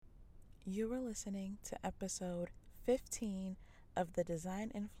You are listening to episode 15 of the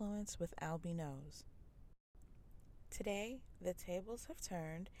Design Influence with Albie Knows. Today, the tables have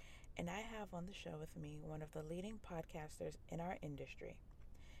turned, and I have on the show with me one of the leading podcasters in our industry.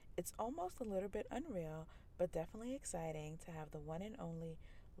 It's almost a little bit unreal, but definitely exciting to have the one and only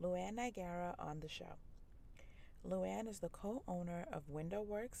LuAnn Nigara on the show. LuAnn is the co-owner of Window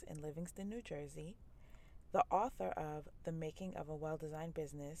Works in Livingston, New Jersey, the author of The Making of a Well-Designed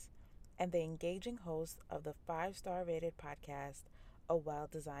Business, and the engaging host of the 5-star rated podcast, A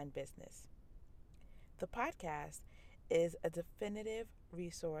Well-Designed Business. The podcast is a definitive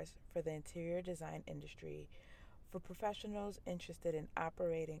resource for the interior design industry for professionals interested in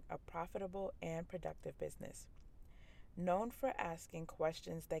operating a profitable and productive business. Known for asking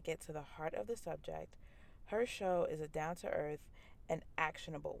questions that get to the heart of the subject, her show is a down-to-earth and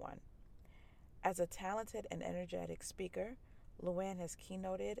actionable one. As a talented and energetic speaker, LuAnn has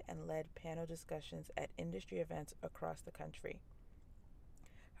keynoted and led panel discussions at industry events across the country.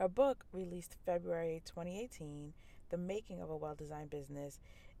 Her book, released February 2018, The Making of a Well-Designed Business,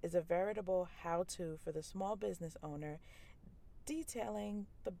 is a veritable how-to for the small business owner, detailing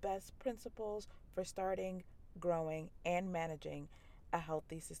the best principles for starting, growing, and managing a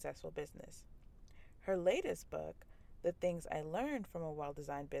healthy, successful business. Her latest book, The Things I Learned from a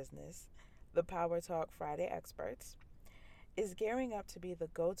Well-Designed Business, The Power Talk Friday Experts, is gearing up to be the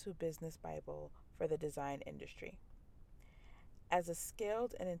go-to business Bible for the design industry. As a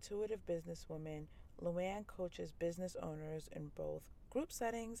skilled and intuitive businesswoman, LuAnn coaches business owners in both group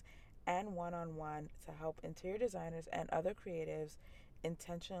settings and one-on-one to help interior designers and other creatives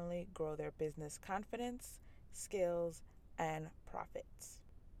intentionally grow their business confidence, skills, and profits.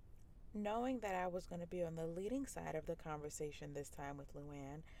 Knowing that I was going to be on the leading side of the conversation this time with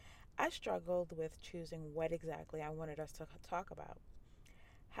LuAnn, I struggled with choosing what exactly I wanted us to talk about.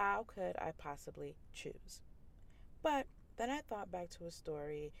 How could I possibly choose? But then I thought back to a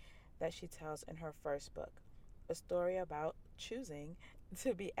story that she tells in her first book, a story about choosing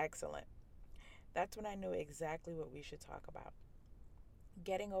to be excellent. That's when I knew exactly what we should talk about.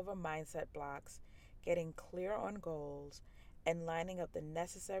 Getting over mindset blocks, getting clear on goals, and lining up the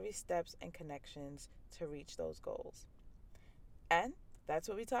necessary steps and connections to reach those goals. And that's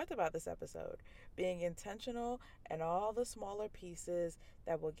what we talked about this episode, being intentional and all the smaller pieces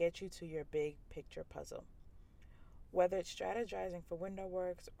that will get you to your big picture puzzle. Whether it's strategizing for window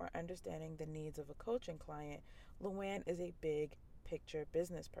works or understanding the needs of a coaching client, LuAnn is a big picture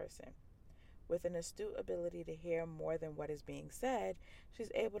business person. With an astute ability to hear more than what is being said,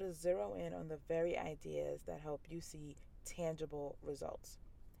 she's able to zero in on the very ideas that help you see tangible results.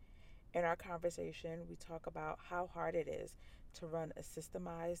 In our conversation, we talk about how hard it is to run a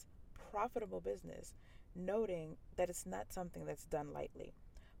systemized, profitable business, noting that it's not something that's done lightly.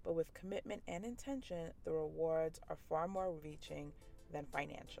 But with commitment and intention, the rewards are far more reaching than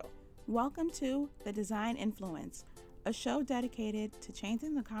financial. Welcome to The Design Influence, a show dedicated to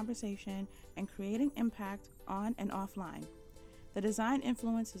changing the conversation and creating impact on and offline. The Design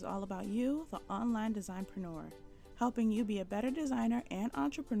Influence is all about you, the online designpreneur, helping you be a better designer and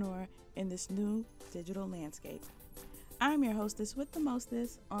entrepreneur in this new digital landscape. I'm your hostess with the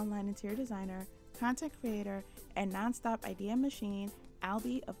mostest, online interior designer, content creator, and nonstop idea machine,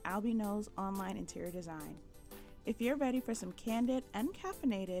 Albie of Albie Knows Online Interior Design. If you're ready for some candid and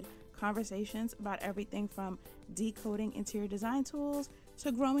caffeinated conversations about everything from decoding interior design tools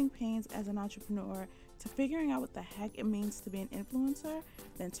to growing pains as an entrepreneur to figuring out what the heck it means to be an influencer,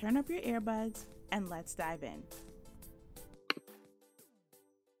 then turn up your earbuds and let's dive in.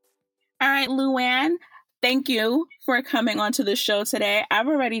 All right, LuAnn, thank you for coming onto the show today. I've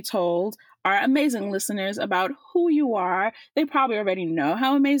already told our amazing listeners about who you are. They probably already know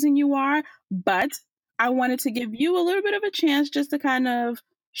how amazing you are, but I wanted to give you a little bit of a chance just to kind of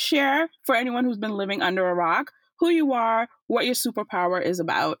share, for anyone who's been living under a rock, who you are, what your superpower is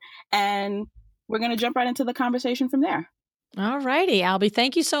about, and we're going to jump right into the conversation from there. All righty, Albie.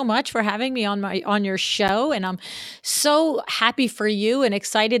 Thank you so much for having me on your show, and I'm so happy for you and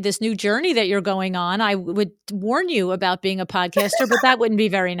excited this new journey that you're going on. I would warn you about being a podcaster, but that wouldn't be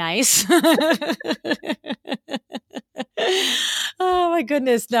very nice. Oh my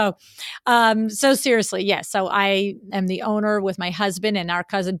goodness, no. So seriously, yes. So I am the owner with my husband and our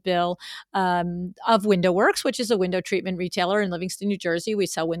cousin Bill of Window Works, which is a window treatment retailer in Livingston, New Jersey. We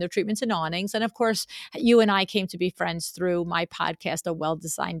sell window treatments and awnings, and of course, you and I came to be friends through my podcast, A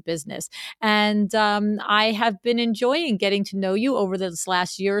Well-Designed Business. And I have been enjoying getting to know you over this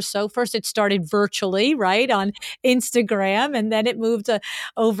last year or so. First, it started virtually, right, on Instagram, and then it moved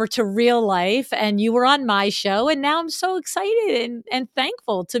over to real life. And you were on my show, and now I'm so excited and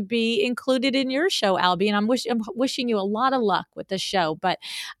thankful to be included in your show, Albie. And I'm wishing you a lot of luck with the show. But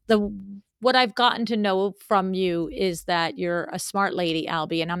the what I've gotten to know from you is that you're a smart lady,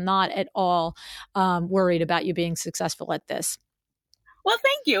 Albie, and I'm not at all worried about you being successful at this. Well,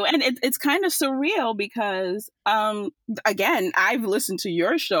 thank you. And it's kind of surreal because, again, I've listened to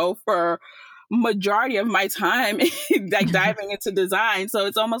your show for majority of my time, like diving into design. So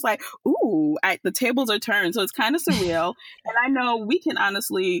it's almost like, ooh, the tables are turned. So it's kind of surreal. And I know we can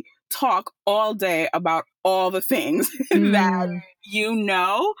honestly talk all day about all the things that Mm. you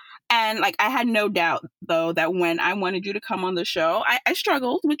know. And like, I had no doubt, though, that when I wanted you to come on the show, I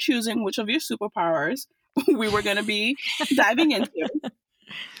struggled with choosing which of your superpowers we were going to be diving into.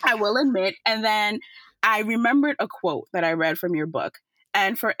 I will admit. And then I remembered a quote that I read from your book.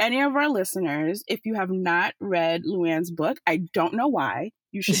 And for any of our listeners, if you have not read LuAnn's book, I don't know why.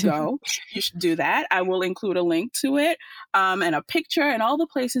 You should go. You should do that. I will include a link to it, and a picture and all the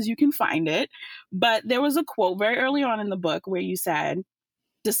places you can find it. But there was a quote very early on in the book where you said,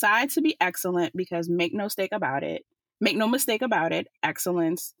 decide to be excellent because make no mistake about it,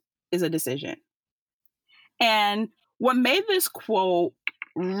 excellence is a decision. And what made this quote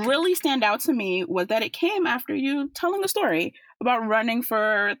really stand out to me was that it came after you telling a story about running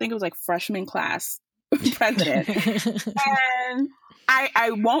for, I think it was like freshman class president. And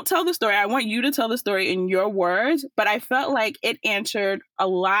I won't tell the story. I want you to tell the story in your words, but I felt like it answered a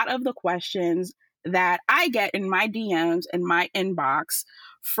lot of the questions that I get in my DMs and my inbox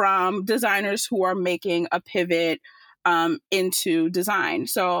from designers who are making a pivot into design.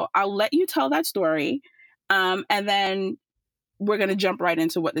 So I'll let you tell that story. And then we're going to jump right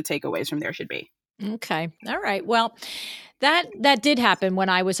into what the takeaways from there should be. Okay. All right. Well, that did happen when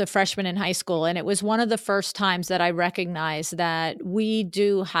I was a freshman in high school, and it was one of the first times that I recognized that we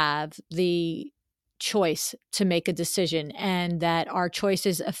do have the choice to make a decision and that our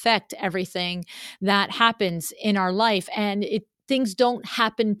choices affect everything that happens in our life, and things don't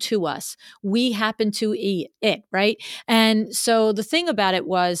happen to us. We happen to it, right? And so the thing about it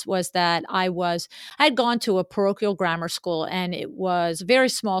was that I had gone to a parochial grammar school, and it was a very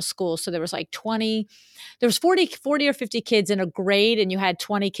small school. So there was like 20, there was 40 or 50 kids in a grade, and you had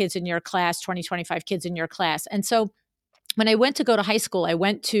 20 kids in your class, 20, 25 kids in your class. And so when I went to go to high school, I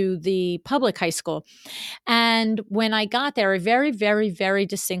went to the public high school. And when I got there, I very, very, very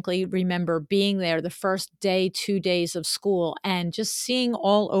distinctly remember being there the first day, 2 days of school, and just seeing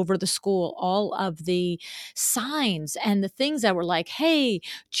all over the school all of the signs and the things that were like, hey,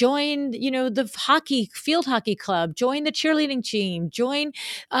 join, the field hockey club, join the cheerleading team, join,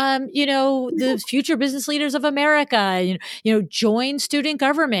 the Future Business Leaders of America, join student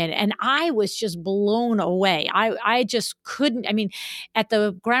government. And I was just blown away. I just couldn't, at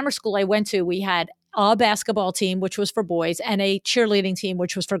the grammar school I went to, we had a basketball team, which was for boys, and a cheerleading team,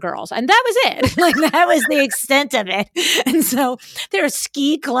 which was for girls. And that was it. Like, that was the extent of it. And so there's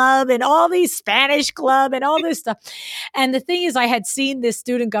ski club and all these Spanish club and all this stuff. And the thing is, I had seen this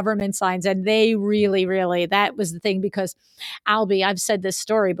student government signs, and they really, really, that was the thing, because Albie, I've said this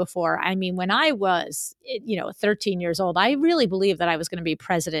story before. When I was, 13 years old, I really believed that I was going to be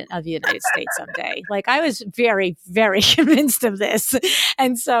president of the United States someday. Like, I was very, very convinced of this.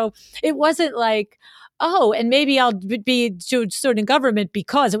 And so it wasn't like, oh, and maybe I'll be student government,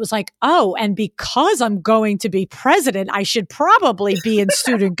 because it was like, oh, and because I'm going to be president, I should probably be in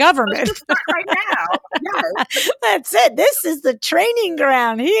student government. Start right now. Yes. That's it. This is the training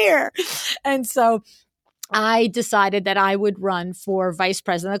ground here. And so I decided that I would run for vice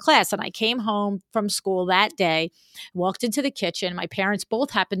president of the class. And I came home from school that day, walked into the kitchen. My parents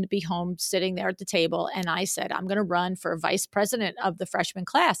both happened to be home sitting there at the table. And I said, I'm going to run for vice president of the freshman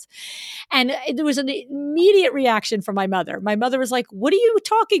class. And there was an immediate reaction from my mother. My mother was like, what are you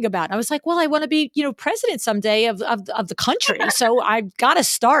talking about? I was like, well, I want to be, president someday of the country. So I've got to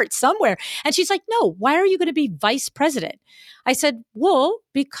start somewhere. And she's like, no, why are you going to be vice president? I said, well,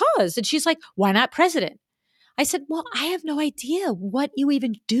 because. And she's like, why not president? I said, well, I have no idea what you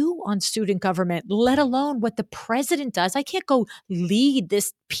even do on student government, let alone what the president does. I can't go lead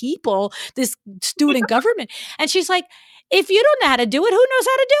this student government. And she's like, if you don't know how to do it, who knows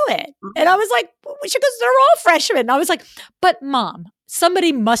how to do it? And I was like, because they're all freshmen. I was like, but Mom,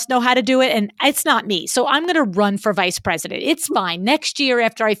 somebody must know how to do it, and it's not me. So I'm going to run for vice president. It's fine. Next year,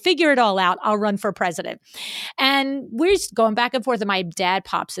 after I figure it all out, I'll run for president. And we're just going back and forth, and my dad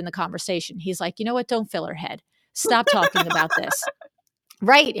pops in the conversation. He's like, you know what? Don't fill her head. Stop talking about this.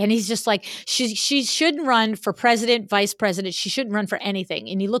 Right. And he's just like, she shouldn't run for president, vice president. She shouldn't run for anything.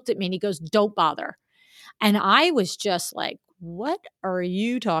 And he looked at me and he goes, don't bother. And I was just like, what are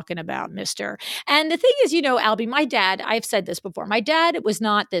you talking about, mister? And the thing is, Albie, my dad, I've said this before, my dad was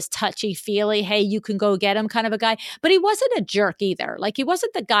not this touchy-feely, hey, you can go get him kind of a guy, but he wasn't a jerk either. Like, he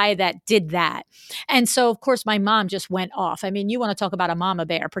wasn't the guy that did that. And so, of course, my mom just went off. I mean, you want to talk about a mama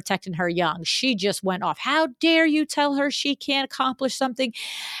bear protecting her young. She just went off. How dare you tell her she can't accomplish something?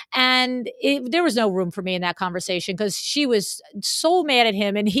 And there was no room for me in that conversation because she was so mad at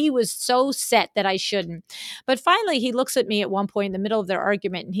him and he was so set that I shouldn't. But finally, he looks at me at one point in the middle of their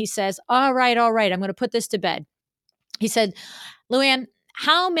argument and he says, all right, I'm going to put this to bed. He said, LuAnn,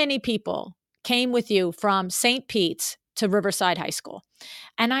 how many people came with you from St. Pete's to Riverside High School?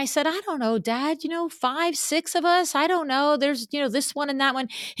 And I said, I don't know, Dad, 5, 6 of us. I don't know. There's, this one and that one.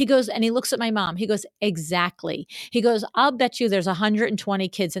 He goes, and he looks at my mom. He goes, exactly. He goes, I'll bet you there's 120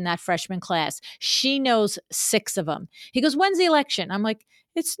 kids in that freshman class. She knows 6 of them. He goes, when's the election? I'm like,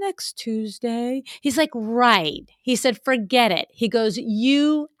 it's next Tuesday. He's like, right. He said, forget it. He goes,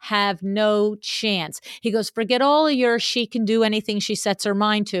 you have no chance. He goes, forget all of your, she can do anything she sets her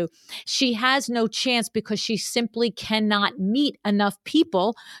mind to. She has no chance because she simply cannot meet enough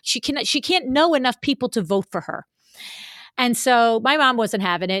people. She can't know enough people to vote for her. And so my mom wasn't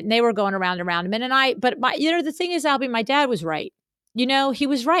having it and they were going around and around him. The thing is, Albie, my dad was right. He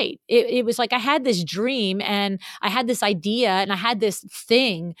was right. It was like I had this dream and I had this idea and I had this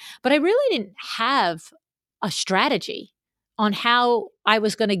thing, but I really didn't have a strategy on how I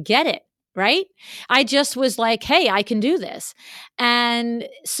was going to get it. Right. I just was like, hey, I can do this. And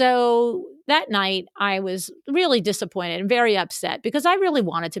so that night I was really disappointed and very upset because I really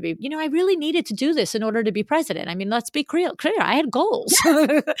wanted to be, I really needed to do this in order to be president. I mean, let's be clear. I had goals.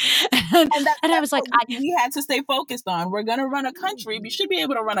 and I was like, we had to stay focused on. We're going to run a country. We should be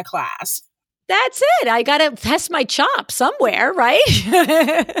able to run a class. That's it. I got to test my chops somewhere, right?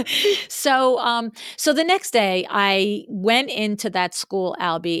 So the next day I went into that school,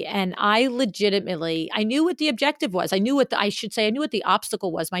 Albie, and I knew what the objective was. I knew what the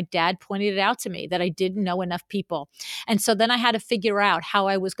obstacle was. My dad pointed it out to me that I didn't know enough people. And so then I had to figure out how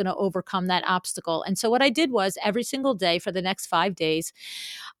I was going to overcome that obstacle. And so what I did was every single day for the next 5 days,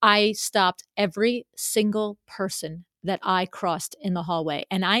 I stopped every single person that I crossed in the hallway.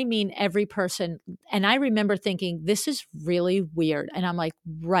 And I mean every person. And I remember thinking, this is really weird. And I'm like,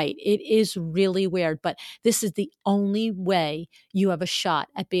 right, it is really weird. But this is the only way you have a shot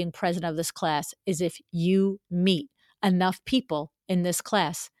at being president of this class is if you meet enough people in this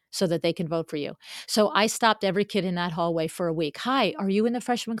class so that they can vote for you. So I stopped every kid in that hallway for a week. Hi, are you in the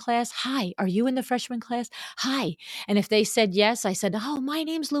freshman class? Hi, are you in the freshman class? Hi. And if they said yes, I said, oh, my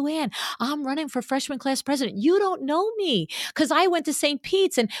name's LuAnn. I'm running for freshman class president. You don't know me because I went to St.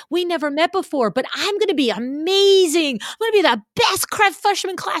 Pete's and we never met before, but I'm going to be amazing. I'm going to be the best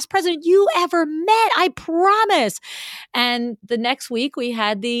freshman class president you ever met. I promise. And the next week we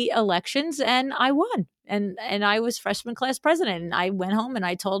had the elections and I won. And I was freshman class president. And I went home and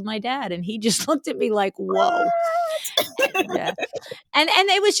I told my dad, and he just looked at me like, whoa. Yeah. And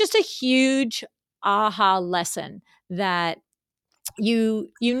it was just a huge aha lesson that you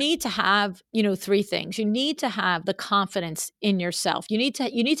need to have, 3 things. You need to have the confidence in yourself. You need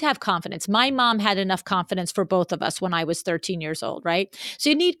to have confidence. My mom had enough confidence for both of us when I was 13 years old, right? So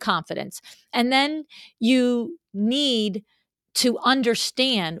you need confidence. And then you need to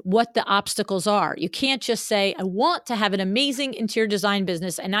understand what the obstacles are. You can't just say, I want to have an amazing interior design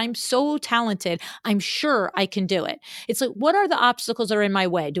business and I'm so talented, I'm sure I can do it. It's like, what are the obstacles that are in my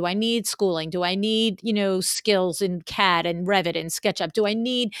way? Do I need schooling? Do I need, skills in CAD and Revit and SketchUp? Do I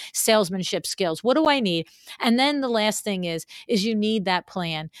need salesmanship skills? What do I need? And then the last thing is you need that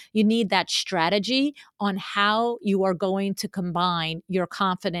plan. You need that strategy on how you are going to combine your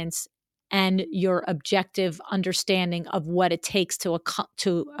confidence and your objective understanding of what it takes to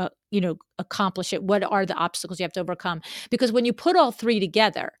accomplish it. What are the obstacles you have to overcome? Because when you put all 3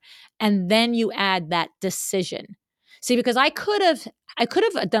 together and then you add that decision, see, because I could have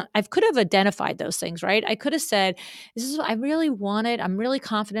identified those things, right? I could have said, this is what I really wanted. I'm really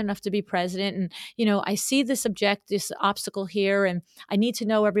confident enough to be president. And, I see this obstacle here and I need to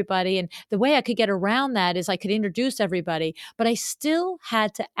know everybody. And the way I could get around that is I could introduce everybody, but I still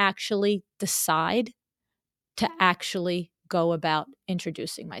had to actually decide to actually go about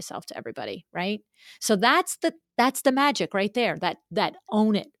introducing myself to everybody, right? So that's the magic right there, that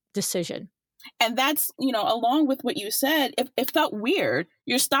own it decision. And that's, along with what you said, it felt weird.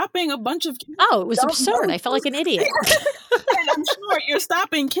 You're stopping a bunch of kids. Oh, it was absurd. I felt like an idiot. And I'm sure you're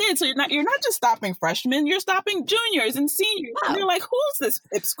stopping kids. So you're not just stopping freshmen, you're stopping juniors and seniors. And they're like, who's this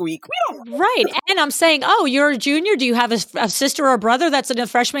pipsqueak? We don't know. Right. And I'm saying, oh, you're a junior. Do you have a sister or a brother that's in a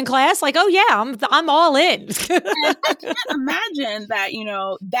freshman class? Like, oh yeah, I'm all in. And I can't imagine that,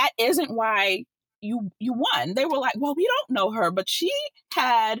 that isn't why you won. They were like, well, we don't know her, but she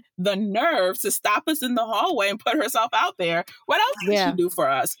had the nerve to stop us in the hallway and put herself out there. What else did she do for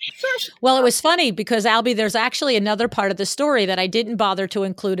us? Sure. Well, it was funny because Albie, there's actually another part of the story that I didn't bother to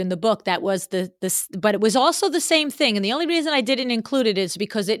include in the book. That was but it was also the same thing. And the only reason I didn't include it is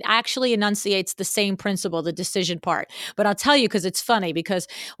because it actually enunciates the same principle, the decision part. But I'll tell you, because it's funny, because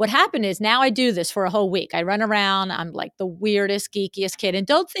what happened is now I do this for a whole week. I run around. I'm like the weirdest, geekiest kid. And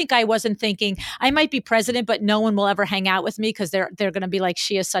don't think I wasn't thinking I might be president, but no one will ever hang out with me because they're going to be like,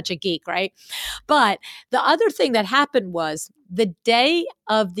 she is such a geek, right? But the other thing that happened was the day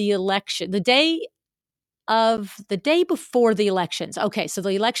of the election, the day before the elections. Okay, so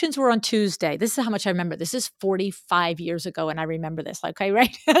the elections were on Tuesday. This is how much I remember. This is 45 years ago, and I remember this. Okay,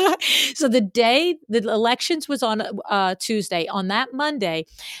 right? So the day the elections was on Tuesday. On that Monday,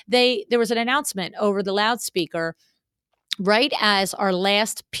 there was an announcement over the loudspeaker right as our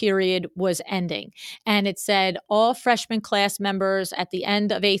last period was ending. And it said, all freshman class members at the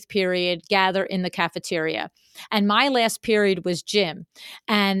end of 8th period gather in the cafeteria. And my last period was gym.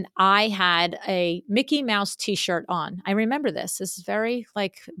 And I had a Mickey Mouse t-shirt on. I remember this. This is very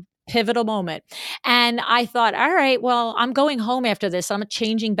pivotal moment. And I thought, all right, well, I'm going home after this. I'm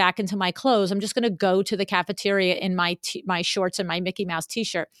changing back into my clothes. I'm just going to go to the cafeteria in my shorts and my Mickey Mouse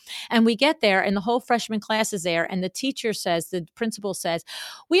t-shirt. And we get there and the whole freshman class is there. And the teacher says, the principal says,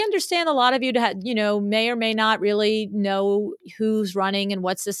 we understand a lot of you may or may not really know who's running and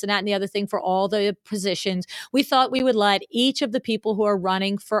what's this and that and the other thing for all the positions. We thought we would let each of the people who are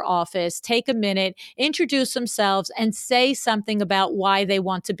running for office take a minute, introduce themselves, and say something about why they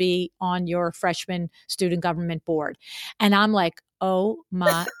want to be on your freshman student government board. And I'm like, oh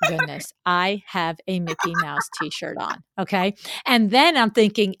my goodness, I have a Mickey Mouse t-shirt on. Okay. And then I'm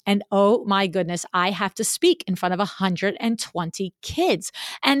thinking, and oh my goodness, I have to speak in front of 120 kids.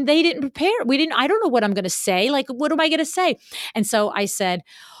 And they didn't prepare. I don't know what I'm going to say. Like, what am I going to say? And so I said,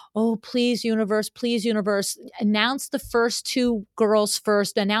 oh, please, universe, announce the first two girls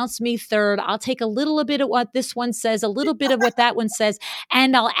first, announce me third. I'll take a little bit of what this one says, a little bit of what that one says,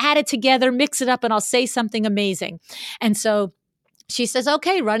 and I'll add it together, mix it up, and I'll say something amazing. And so she says,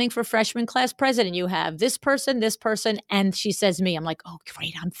 okay, running for freshman class president, you have this person, and she says me. I'm like, oh,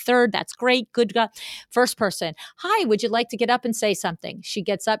 great, I'm third. That's great. Good God. First person, hi, would you like to get up and say something? She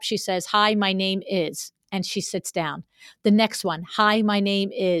gets up. She says, hi, my name is. And she sits down. The next one, hi, my name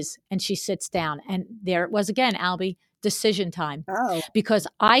is. And she sits down. And there it was again, Albie, decision time. Oh. Because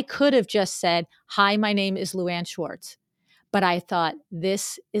I could have just said, hi, my name is LuAnn Schwartz. But I thought,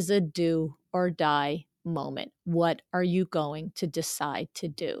 this is a do or die moment. What are you going to decide to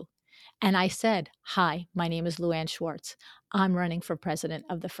do? And I said, hi, my name is LuAnn Schwartz. I'm running for president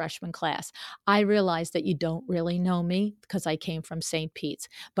of the freshman class. I realize that you don't really know me because I came from St. Pete's,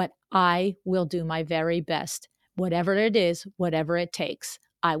 but I will do my very best. Whatever it is, whatever it takes,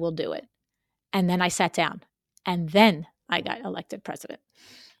 I will do it. And then I sat down and then I got elected president.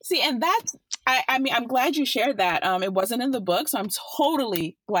 See, and that's, I mean, I'm glad you shared that. It wasn't in the book, so I'm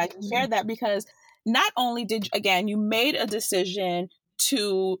totally glad you shared that because not only again, you made a decision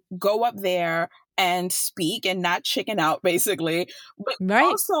to go up there and speak and not chicken out, basically. But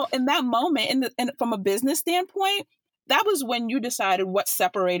also in that moment, from a business standpoint, that was when you decided what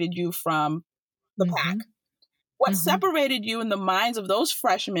separated you from the pack. What separated you in the minds of those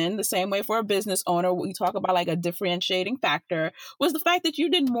freshmen, the same way for a business owner, we talk about like a differentiating factor, was the fact that you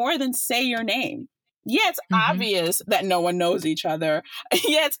did more than say your name. Yeah, it's obvious that no one knows each other.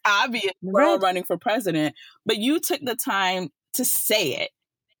 Yeah, it's obvious we're all running for president, but you took the time to say it.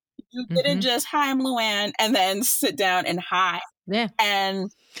 You didn't just, hi, I'm LuAnn, and then sit down and hi. Yeah.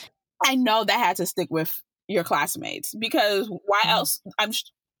 And I know that had to stick with your classmates because why else?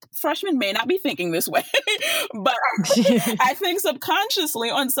 Freshmen may not be thinking this way, but I think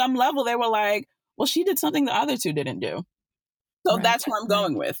subconsciously on some level, they were like, well, she did something the other two didn't do. So that's what I'm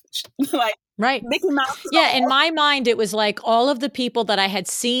going with. Like, Mickey Mouse. Yeah, in my mind, it was like all of the people that I had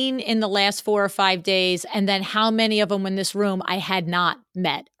seen in the last 4 or 5 days, and then how many of them in this room I had not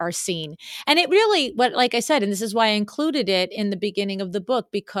met or seen. And it really, like I said, and this is why I included it in the beginning of the book,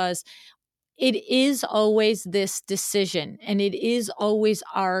 because it is always this decision and it is always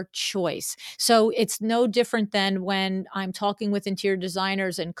our choice. So it's no different than when I'm talking with interior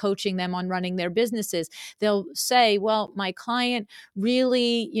designers and coaching them on running their businesses. They'll say, well, my client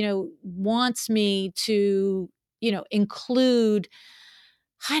really, wants me to include,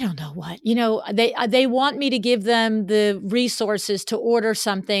 I don't know what, they want me to give them the resources to order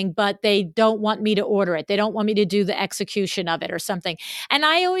something, but they don't want me to order it. They don't want me to do the execution of it or something. And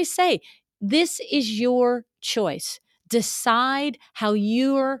I always say, this is your choice. Decide how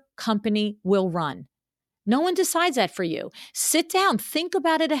your company will run. No one decides that for you. Sit down, think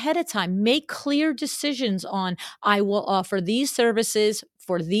about it ahead of time, make clear decisions on, I will offer these services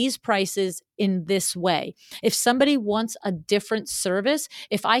for these prices in this way. If somebody wants a different service,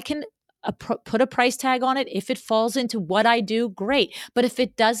 if I can put a price tag on it, if it falls into what I do, great. But if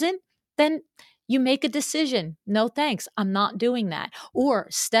it doesn't, then you make a decision. No, thanks. I'm not doing that. Or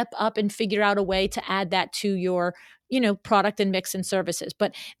step up and figure out a way to add that to your, product and mix and services.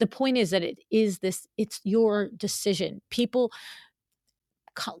 But the point is that it's your decision.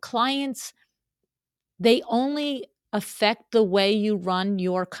 Clients, they only affect the way you run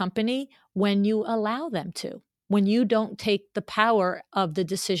your company when you allow them to, when you don't take the power of the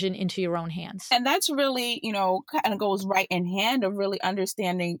decision into your own hands. And that's really, kind of goes right in hand of really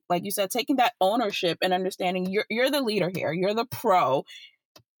understanding, like you said, taking that ownership and understanding you're the leader here, you're the pro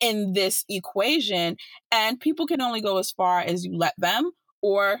in this equation, and people can only go as far as you let them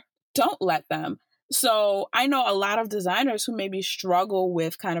or don't let them. So I know a lot of designers who maybe struggle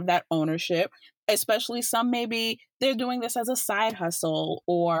with kind of that ownership, especially some maybe they're doing this as a side hustle,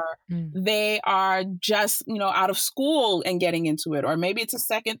 or they are just, out of school and getting into it, or maybe it's a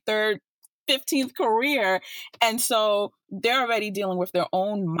second, third, 15th career. And so they're already dealing with their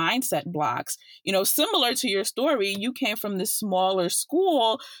own mindset blocks. Similar to your story, you came from this smaller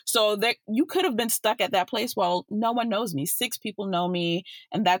school, so that you could have been stuck at that place. Well, no one knows me. 6 people know me,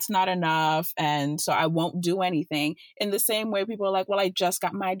 and that's not enough. And so I won't do anything. In the same way, people are like, well, I just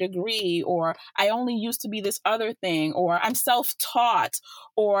got my degree, or I only used to be this other thing, or I'm self-taught,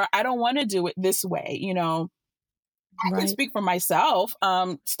 or I don't want to do it this way, I can speak for myself.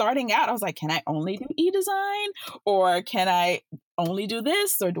 Starting out, I was like, can I only do e-design, or can I only do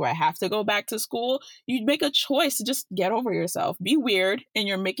this, or do I have to go back to school? You make a choice to just get over yourself. Be weird in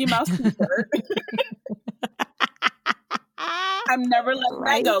your Mickey Mouse t-shirt. I'm never letting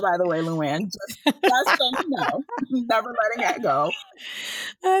that go, by the way, LuAnn. Just so you know, never letting that go.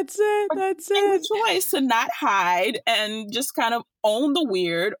 That's it. That's it. The choice to not hide and just kind of own the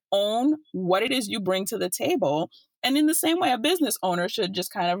weird, own what it is you bring to the table. And in the same way, a business owner should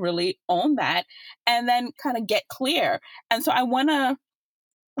just kind of really own that and then kind of get clear. And so I want to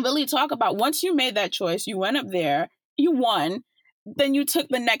really talk about, once you made that choice, you went up there, you won, then you took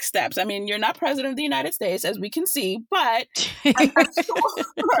the next steps. I mean, you're not president of the United States, as we can see, but I'm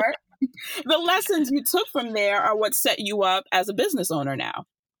sure the lessons you took from there are what set you up as a business owner now.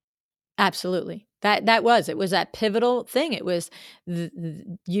 Absolutely. It was that pivotal thing. It was, it's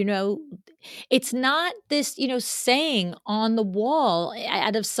not this, saying on the wall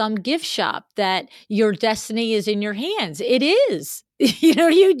out of some gift shop that your destiny is in your hands. It is.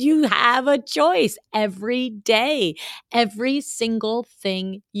 You have a choice every day. Every single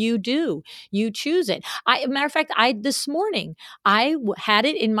thing you do, you choose it. Matter of fact, this morning, I had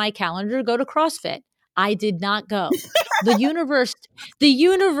it in my calendar to go to CrossFit. I did not go. The universe,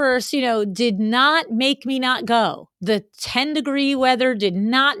 did not make me not go. The 10-degree weather did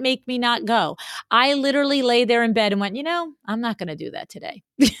not make me not go. I literally lay there in bed and went, I'm not going to do that today.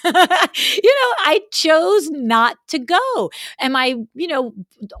 I chose not to go. Am I,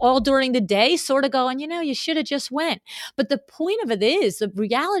 all during the day sort of going, you should have just went. But the point of it is, the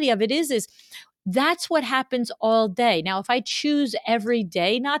reality of it is that's what happens all day. Now, if I choose every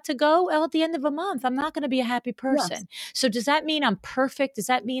day not to go, well, at the end of a month, I'm not going to be a happy person. Yes. So does that mean I'm perfect? Does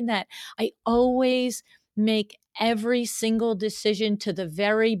that mean that I always make every single decision to the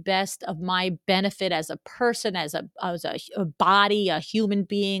very best of my benefit as a person, as a body, a human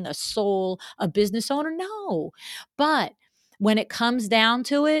being, a soul, a business owner? No. But when it comes down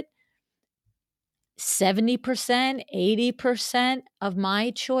to it, 70%, 80% of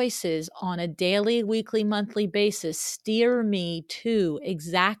my choices on a daily, weekly, monthly basis steer me to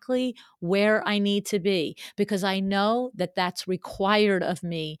exactly where I need to be, because I know that that's required of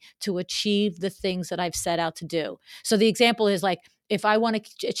me to achieve the things that I've set out to do. So the example is like, if I want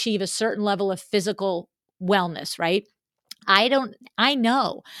to achieve a certain level of physical wellness, right? I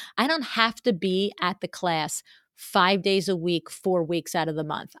know I don't have to be at the class 5 days a week, 4 weeks out of the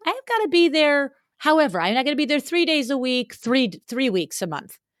month. I've got to be there. However, I'm not going to be there 3 days a week, three weeks a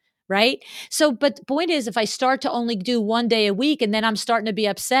month, right? So, but the point is, if I start to only do 1 day a week and then I'm starting to be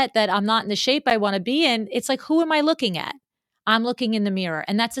upset that I'm not in the shape I want to be in, it's like, who am I looking at? I'm looking in the mirror.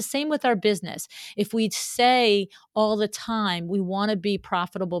 And that's the same with our business. If we say all the time, we want to be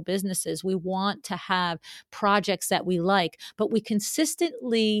profitable businesses, we want to have projects that we like, but we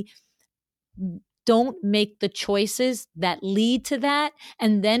consistently don't make the choices that lead to that.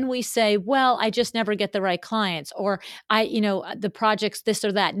 And then we say, well, I just never get the right clients, or the project's this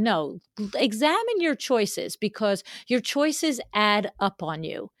or that. No, examine your choices, because your choices add up on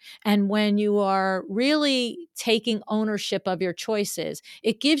you. And when you are really taking ownership of your choices,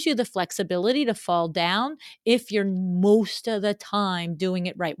 it gives you the flexibility to fall down if you're most of the time doing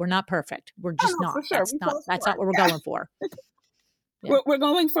it right. We're not perfect. We're Oh just no, for not. sure. We fall That's short. not what we're Yeah. going for. Yeah. We're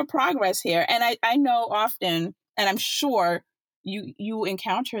going for progress here. And I know often, and I'm sure you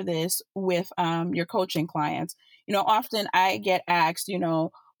encounter this with your coaching clients. Often I get asked,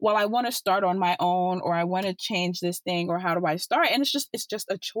 well, I want to start on my own, or I want to change this thing, or how do I start? And it's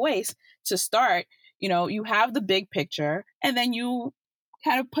just a choice to start. You have the big picture, and then you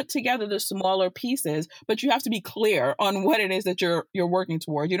kind of put together the smaller pieces, but you have to be clear on what it is that you're working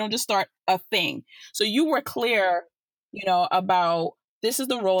towards. You don't just start a thing. So you were clear, about this is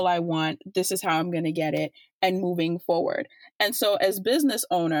the role I want, this is how I'm going to get it, and moving forward. And so as business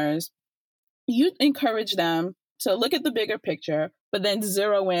owners, you encourage them to look at the bigger picture, but then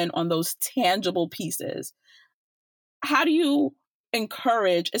zero in on those tangible pieces. How do you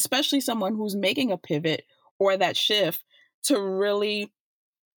encourage, especially someone who's making a pivot or that shift, to really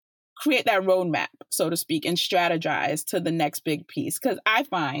create that roadmap, so to speak, and strategize to the next big piece? Because I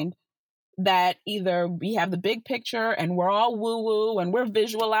find that either we have the big picture and we're all woo-woo and we're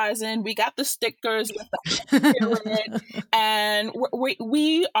visualizing, we got the stickers with the spirit, and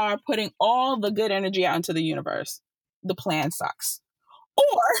we are putting all the good energy out into the universe. The plan sucks.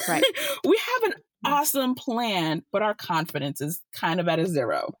 Or Right. we have an awesome plan, but our confidence is kind of at a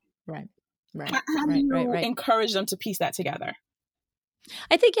zero. Right. How do you encourage them to piece that together?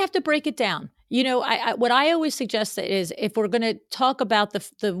 I think you have to break it down. What I always suggest is, if we're going to talk about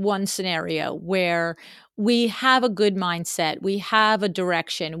the one scenario where we have a good mindset, we have a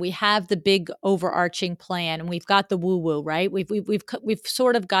direction, we have the big overarching plan, and we've got the woo woo, right? We've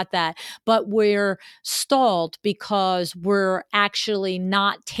sort of got that, but we're stalled because we're actually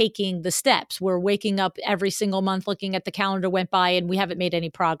not taking the steps. We're waking up every single month looking at the calendar went by and we haven't made any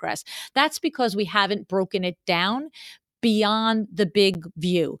progress. That's because we haven't broken it down beyond the big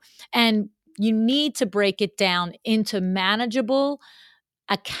view. And you need to break it down into manageable,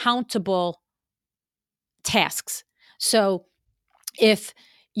 accountable tasks. So if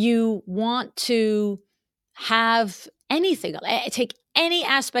you want to have anything, take any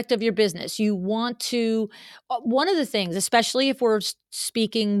aspect of your business, you want to, one of the things, especially if we're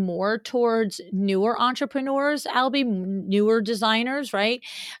speaking more towards newer entrepreneurs, Albie, newer designers, right?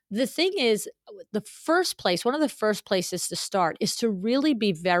 The thing is, one of the first places to start is to really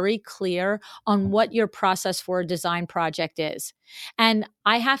be very clear on what your process for a design project is. And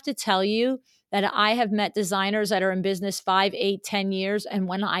I have to tell you, that I have met designers that are in business 5, 8, 10 years. And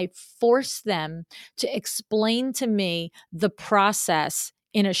when I force them to explain to me the process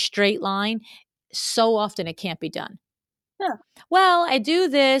in a straight line, so often it can't be done. Yeah. Well, I do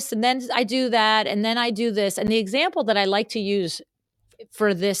this, and then I do that, and then I do this. And the example that I like to use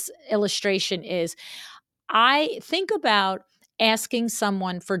for this illustration is, I think about asking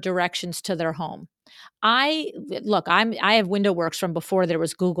someone for directions to their home. I have WindowWorks from before there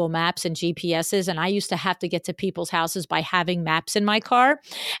was Google Maps and GPSs, and I used to have to get to people's houses by having maps in my car.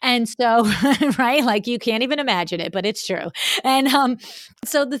 And so, right, like you can't even imagine it, but it's true. And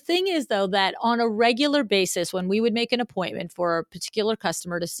so the thing is, though, that on a regular basis, when we would make an appointment for a particular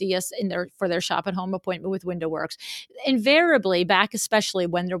customer to see us for their shop at home appointment with WindowWorks, invariably, back especially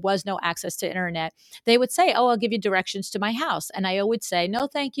when there was no access to internet, they would say, "Oh, I'll give you directions to my house," and I would say, "No,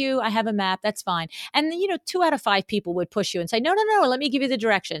 thank you. I have a map. That's fine." And 2 out of 5 people would push you and say, no, let me give you the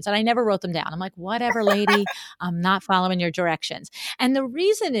directions. And I never wrote them down. I'm like, whatever, lady, I'm not following your directions. And the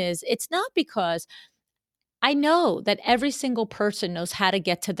reason is, it's not because I know that every single person knows how to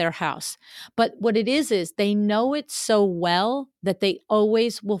get to their house. But what it is they know it so well that they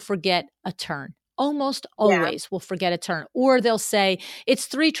always will forget a turn. Almost always will forget a turn. Or they'll say it's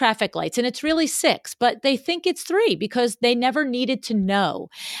 3 traffic lights and it's really 6, but they think it's 3 because they never needed to know.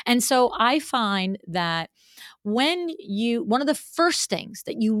 And so I find that one of the first things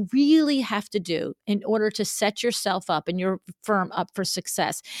that you really have to do in order to set yourself up and your firm up for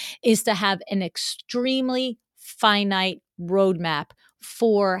success is to have an extremely finite roadmap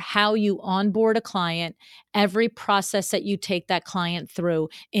for how you onboard a client, every process that you take that client through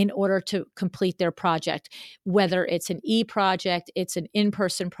in order to complete their project, whether it's an e-project, it's an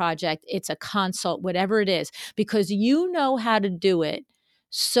in-person project, it's a consult, whatever it is, because you know how to do it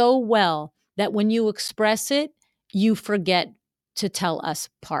so well that when you express it, you forget to tell us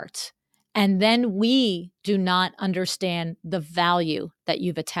parts. And then we do not understand the value that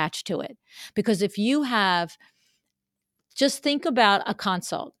you've attached to it. Because if you have, just think about a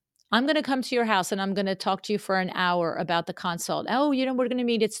consult. I'm going to come to your house and I'm going to talk to you for an hour about the consult. Oh, we're going to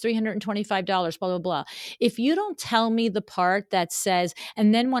meet. It's $325, blah, blah, blah. If you don't tell me the part that says,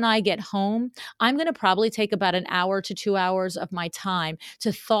 and then when I get home, I'm going to probably take about an hour to 2 hours of my time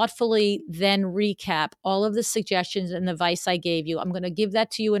to thoughtfully then recap all of the suggestions and advice I gave you. I'm going to give that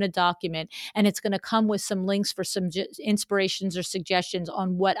to you in a document, and it's going to come with some links for some inspirations or suggestions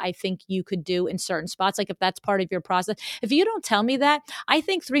on what I think you could do in certain spots. Like if that's part of your process. If you don't tell me that, I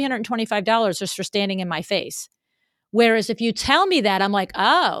think $325 is for standing in my face. Whereas if you tell me that, I'm like,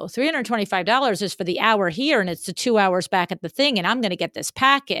 oh, $325 is for the hour here and it's the 2 hours back at the thing, and I'm going to get this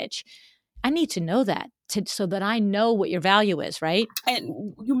package. I need to know that so that I know what your value is, right?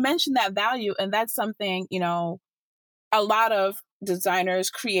 And you mentioned that value, and that's something, a lot of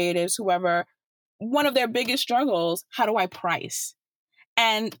designers, creatives, whoever, one of their biggest struggles, how do I price?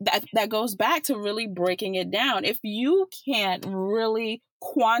 And that goes back to really breaking it down. If you can't really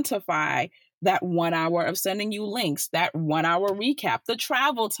quantify that 1 hour of sending you links, that 1 hour recap, the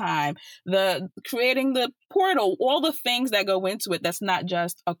travel time, the creating the portal, all the things that go into it, that's not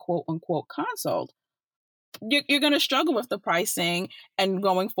just a quote unquote consult. You're going to struggle with the pricing, and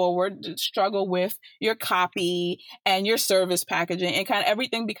going forward, struggle with your copy and your service packaging, and kind of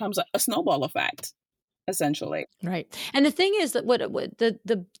everything becomes a snowball effect, essentially. Right. And the thing is that what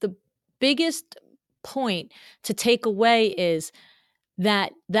the biggest point to take away is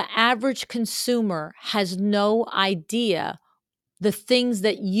that the average consumer has no idea the things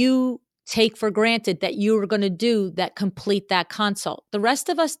that you take for granted that you are going to do that complete that consult. The rest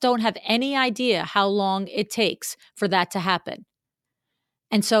of us don't have any idea how long it takes for that to happen.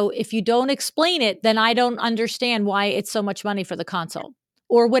 And so if you don't explain it, then I don't understand why it's so much money for the consult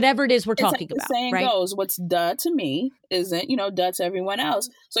or whatever it is we're talking about. The saying right? goes, what's duh to me isn't, duh to everyone else.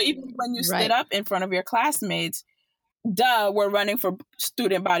 So even when you stood up in front of your classmates, duh, we're running for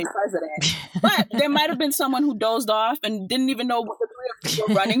student body president. But there might have been someone who dozed off and didn't even know what the three of you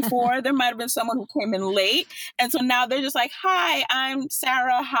were running for. There might have been someone who came in late. And so now they're just like, hi, I'm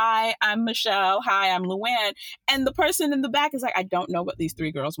Sarah. Hi, I'm Michelle. Hi, I'm LuAnn. And the person in the back is like, I don't know what these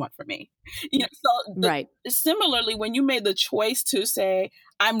three girls want from me. Right. Similarly, when you made the choice to say,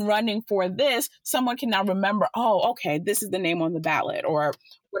 I'm running for this, someone can now remember, oh, okay, this is the name on the ballot or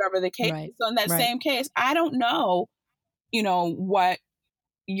whatever the case is. So in that same case, I don't know, what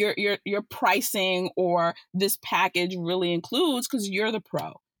your pricing or this package really includes, because you're the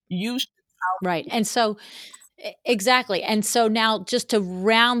pro. You should right. And so exactly. And so now just to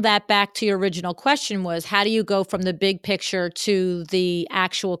round that back to your original question was, how do you go from the big picture to the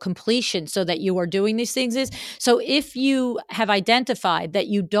actual completion so that you are doing these things is, so if you have identified that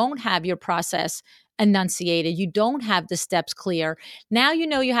you don't have your process enunciated, you don't have the steps clear, now you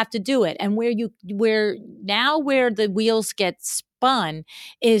know you have to do it. And where the wheels get spun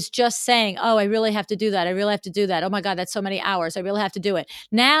is just saying, oh, I really have to do that. I really have to do that. Oh my God, that's so many hours. I really have to do it.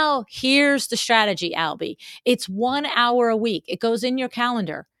 Now here's the strategy, Albie. It's 1 hour a week. It goes in your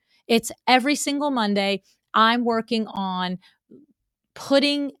calendar. It's every single Monday. I'm working on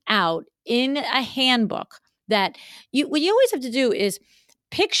putting out in a handbook that what you always have to do is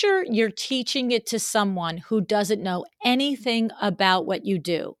picture you're teaching it to someone who doesn't know anything about what you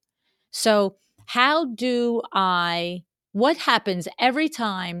do. So what happens every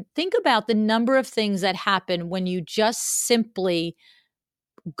time? Think about the number of things that happen when you just simply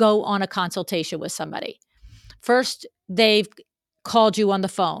go on a consultation with somebody. First, they've called you on the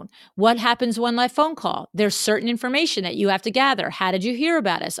phone. What happens when that phone call? There's certain information that you have to gather. How did you hear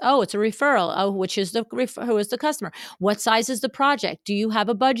about us? Oh, it's a referral. Oh, who is the customer? What size is the project? Do you have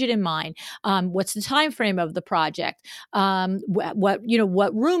a budget in mind? What's the time frame of the project?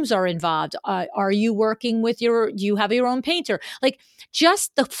 What rooms are involved? Are you working with do you have your own painter? Like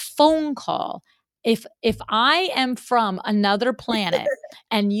just the phone call. If I am from another planet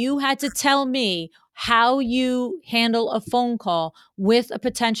and you had to tell me how you handle a phone call with a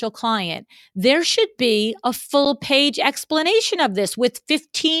potential client, there should be a full page explanation of this with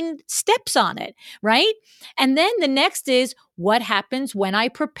 15 steps on it, right? And then the next is, what happens when I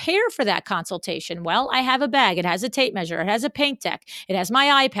prepare for that consultation? Well, I have a bag. It has a tape measure. It has a paint deck. It has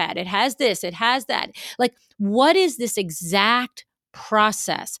my iPad. It has this. It has that. Like, what is this exact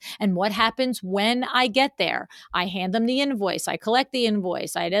process? And what happens when I get there? I hand them the invoice. I collect the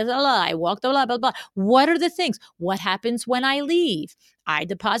invoice. I walk the blah, blah, blah. What are the things? What happens when I leave? I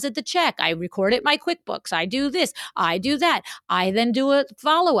deposit the check. I record it in my QuickBooks. I do this. I do that. I then do a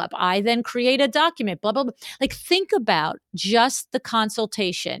follow up. I then create a document, blah, blah, blah. Like, think about just the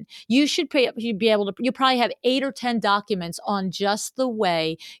consultation. You'd be able to, you probably have 8 or 10 documents on just the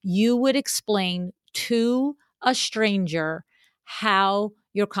way you would explain to a stranger how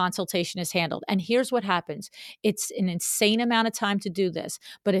your consultation is handled. And here's what happens. It's an insane amount of time to do this.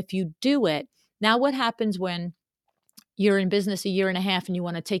 But if you do it, now what happens when you're in business a year and a half and you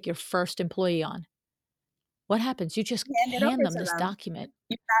want to take your first employee on? What happens? You just Hand it hand over them to this them. document.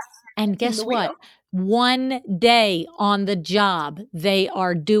 You're And not taking guess the what? wheel. One day on the job, they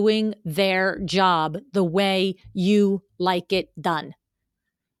are doing their job the way you like it done.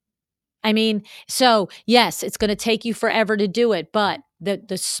 I mean, so yes, it's going to take you forever to do it, but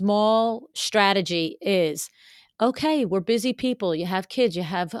the small strategy is, okay, we're busy people. You have kids, you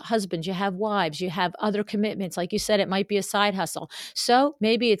have husbands, you have wives, you have other commitments. Like you said, it might be a side hustle. So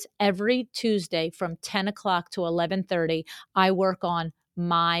maybe it's every Tuesday from 10 o'clock to 11:30, I work on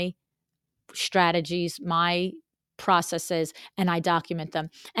my strategies, my processes, and I document them.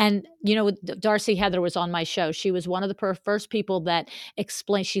 And, you know, Darcy Heather was on my show. She was one of the first people that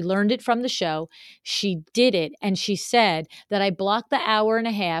explained, she learned it from the show. She did it. And she said that I blocked the hour and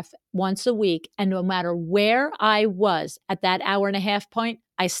a half once a week. And no matter where I was at that hour and a half point,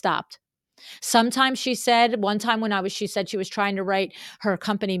 I stopped. Sometimes she said, one time when she said she was trying to write her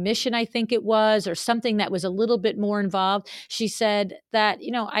company mission, I think it was, or something that was a little bit more involved. She said that, you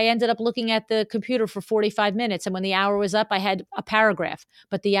know, I ended up looking at the computer for 45 minutes. And when the hour was up, I had a paragraph,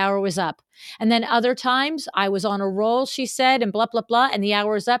 but the hour was up. And then other times I was on a roll, she said, and blah, blah, blah. And the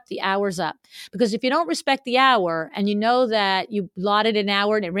hour is up, the hour's up. Because if you don't respect the hour and you know that you allotted an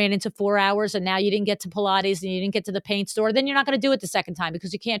hour and it ran into 4 hours and now you didn't get to Pilates and you didn't get to the paint store, then you're not going to do it the second time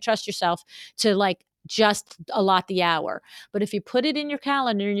because you can't trust yourself to like just allot the hour. But if you put it in your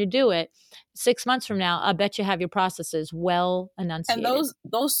calendar and you do it, 6 months from now, I bet you have your processes well enunciated. And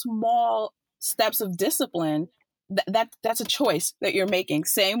those small steps of discipline, that's a choice that you're making.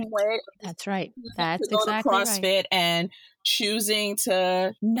 Same way. That's right. Choosing That's to go exactly to CrossFit right. and choosing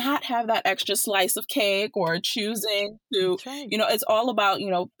to not have that extra slice of cake, or choosing to, That's right. you know, it's all about, you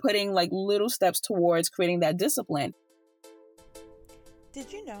know, putting like little steps towards creating that discipline.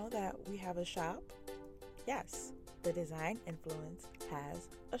 Did you know that we have a shop? Yes, the Design Influence has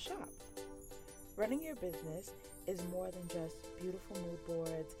a shop. Running your business is more than just beautiful mood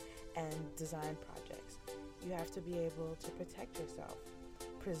boards and design projects. You have to be able to protect yourself,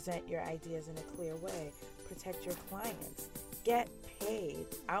 present your ideas in a clear way, protect your clients, get paid,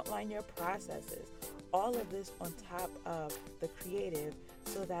 outline your processes, all of this on top of the creative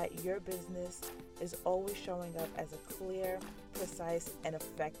so that your business is always showing up as a clear, precise, and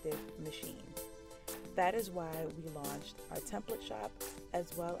effective machine. That is why we launched our template shop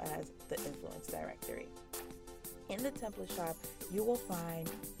as well as the influence directory. In the template shop, you will find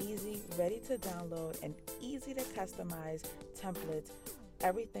easy, ready to download, and easy to customize templates,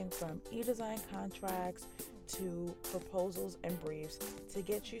 everything from e-design contracts to proposals and briefs to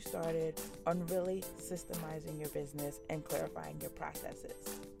get you started on really systemizing your business and clarifying your processes.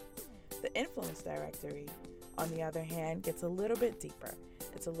 The influence directory, on the other hand, gets a little bit deeper.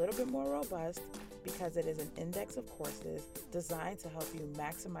 It's a little bit more robust because it is an index of courses designed to help you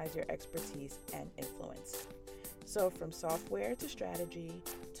maximize your expertise and influence. So from software to strategy,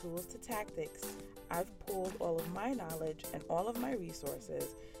 tools to tactics, I've pulled all of my knowledge and all of my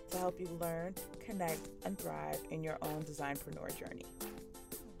resources to help you learn, connect, and thrive in your own designpreneur journey.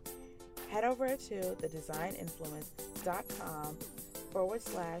 Head over to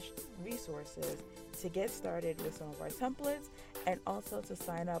thedesigninfluence.com/resources to get started with some of our templates and also to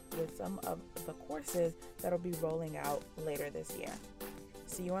sign up with some of the courses that'll be rolling out later this year.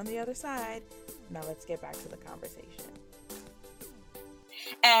 See you on the other side. Now let's get back to the conversation.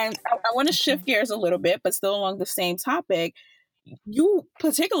 And I want to shift gears a little bit, but still along the same topic. You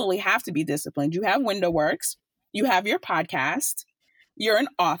particularly have to be disciplined. You have WindowWorks, you have your podcast, you're an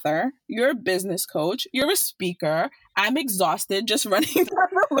author, you're a business coach, you're a speaker. I'm exhausted just running down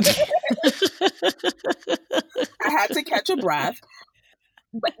the list. I had to catch a breath.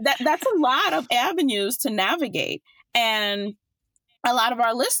 but that's a lot of avenues to navigate. And a lot of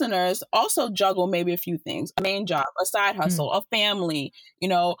our listeners also juggle maybe a few things: a main job, a side hustle, a family,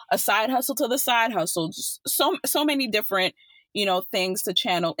 a side hustle to the side hustle, just so many different, things to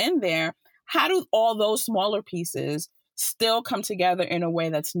channel in there. How do all those smaller pieces still come together in a way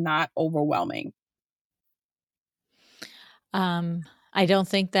that's not overwhelming? I don't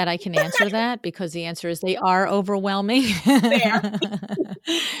think that I can answer that, because the answer is they are overwhelming. There.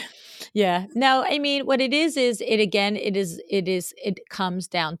 Yeah. No, I mean, what it is it comes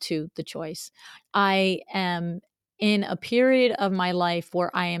down to the choice. I am in a period of my life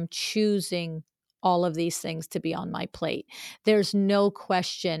where I am choosing all of these things to be on my plate. There's no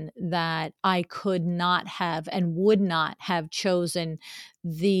question that I could not have and would not have chosen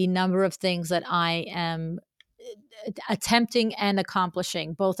the number of things that I am attempting and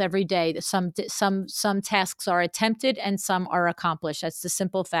accomplishing both every day. Some tasks are attempted and some are accomplished. That's the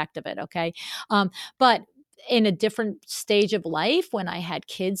simple fact of it. Okay. But in a different stage of life, when I had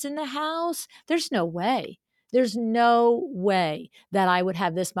kids in the house, there's no way. There's no way that I would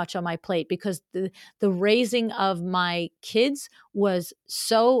have this much on my plate, because the raising of my kids was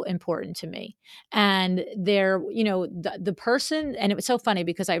so important to me. And the person, and it was so funny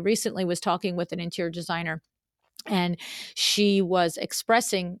because I recently was talking with an interior designer, and she was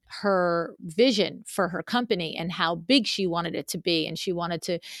expressing her vision for her company and how big she wanted it to be. And she wanted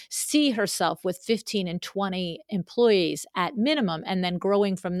to see herself with 15 and 20 employees at minimum, and then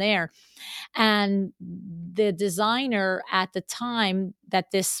growing from there. And the designer at the time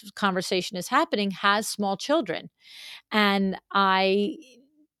that this conversation is happening has small children. And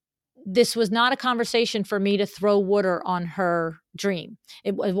this was not a conversation for me to throw water on her dream.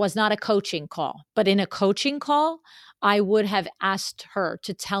 It was not a coaching call. But in a coaching call, I would have asked her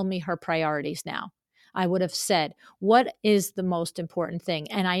to tell me her priorities now. I would have said, what is the most important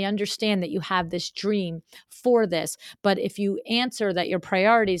thing? And I understand that you have this dream for this, but if you answer that your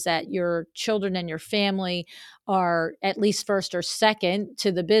priorities, that your children and your family are at least first or second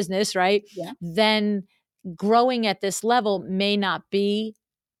to the business, right? Yeah. Then growing at this level may not be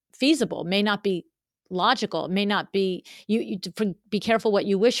feasible, may not be logical, may not be. You be careful what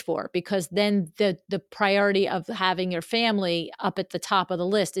you wish for, because then the priority of having your family up at the top of the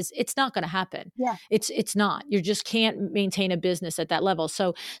list it's not going to happen. Yeah. It's not. You just can't maintain a business at that level.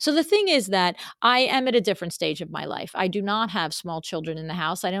 So the thing is that I am at a different stage of my life. I do not have small children in the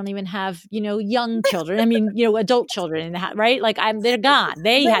house. I don't even have young children. I mean, adult children in the house, right? Like they're gone.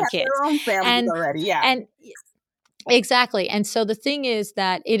 They They have have kids, their own families and already. Yeah. and exactly. And so the thing is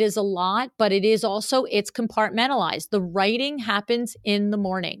that it is a lot, but it's compartmentalized. The writing happens in the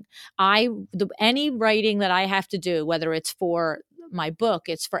morning. Any writing that I have to do, whether it's for my book,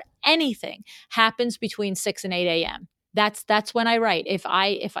 it's for anything, happens between 6 and 8 a.m. That's when I write. If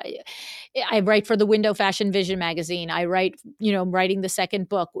I write for the Window Fashion Vision magazine, I write, writing the second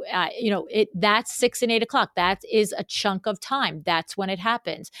book, that's 6 and 8 o'clock. That is a chunk of time. That's when it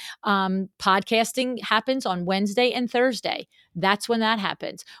happens. Podcasting happens on Wednesday and Thursday. That's when that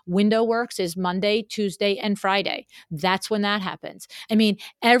happens. Window Works is Monday, Tuesday, and Friday. That's when that happens. I mean,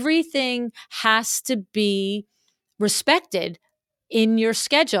 everything has to be respected in your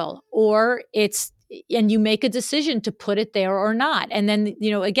schedule, and you make a decision to put it there or not. And then,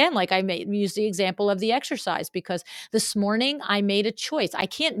 again, like use the example of the exercise, because this morning I made a choice. I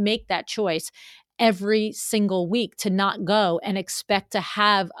can't make that choice every single week to not go and expect to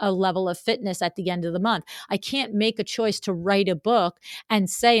have a level of fitness at the end of the month. I can't make a choice to write a book and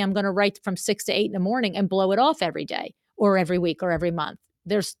say I'm going to write from 6 to 8 in the morning and blow it off every day or every week or every month.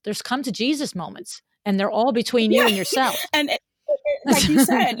 There's come to Jesus moments, and they're all between you and yourself. And like you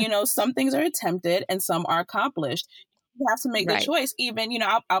said, some things are attempted and some are accomplished. You have to make the choice. Even,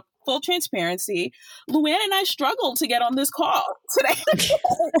 I'll full transparency, LuAnn and I struggled to get on this call today.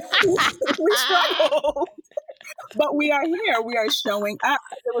 We struggled. But we are here. We are showing up.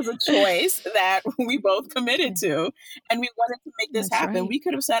 It was a choice that we both committed to, and we wanted to make this happen. Right. We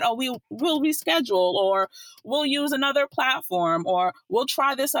could have said, we'll reschedule, or we'll use another platform, or we'll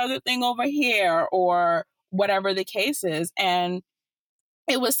try this other thing over here, or whatever the case is. And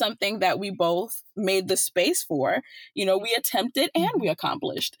it was something that we both made the space for. We attempted and we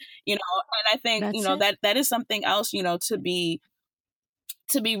accomplished, and I think, that is something else, to be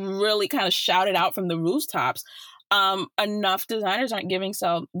really kind of shouted out from the rooftops. Enough designers aren't giving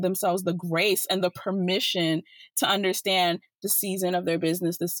themselves the grace and the permission to understand the season of their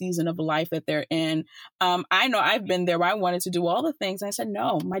business, the season of life that they're in. I know I've been there where I wanted to do all the things. I said,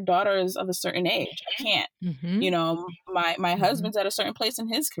 no, my daughter is of a certain age. I can't. My husband's at a certain place in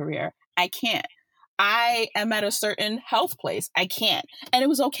his career. I can't. I am at a certain health place. I can't. And it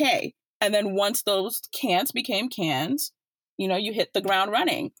was okay. And then once those can'ts became cans, you hit the ground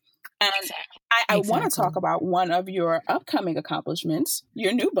running. And I want to talk about one of your upcoming accomplishments,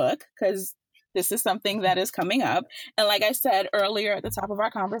 your new book, because this is something that is coming up. And like I said earlier at the top of our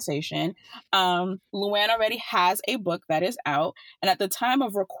conversation, LuAnn already has a book that is out. And at the time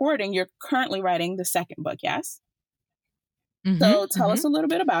of recording, you're currently writing the second book, yes? So tell us a little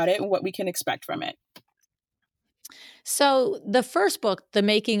bit about it and what we can expect from it. So the first book, The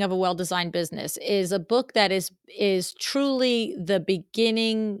Making of a Well-Designed Business, is a book that is truly the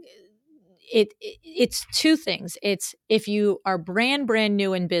beginning. It's two things. It's if you are brand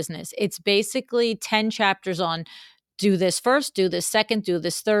new in business, it's basically 10 chapters on do this first, do this second, do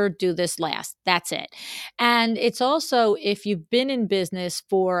this third, do this last. That's it. And it's also if you've been in business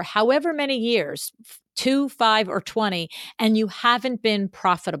for however many years, 2, 5, or 20, and you haven't been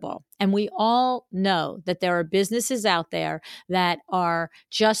profitable. And we all know that there are businesses out there that are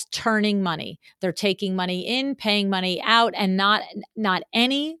just turning money. They're taking money in, paying money out, and not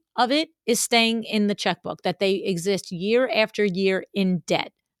any of it is staying in the checkbook, that they exist year after year in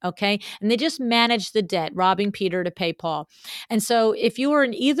debt. Okay. And they just manage the debt, robbing Peter to pay Paul. And so if you are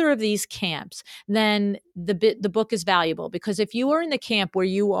in either of these camps, then the book is valuable, because if you are in the camp where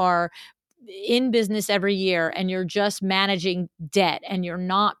you are in business every year and you're just managing debt and you're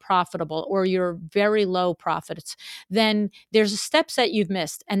not profitable, or you're very low profits, then there's steps that you've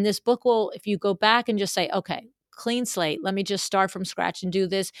missed. And this book will, if you go back and just say, okay, clean slate, let me just start from scratch and do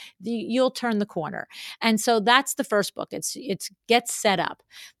this, you'll turn the corner. And so that's the first book. It's gets set up.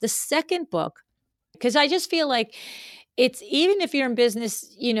 The second book, because I just feel like it's, even if you're in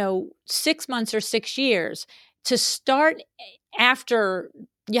business, 6 months or 6 years, to start after,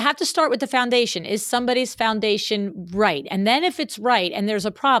 you have to start with the foundation. Is somebody's foundation right? And then if it's right and there's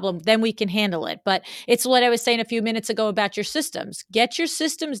a problem, then we can handle it. But it's what I was saying a few minutes ago about your systems. Get your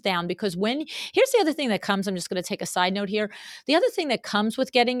systems down, because here's the other thing that comes, I'm just going to take a side note here. The other thing that comes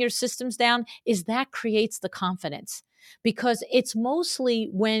with getting your systems down is that creates the confidence. Because it's mostly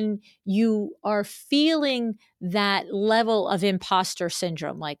when you are feeling that level of imposter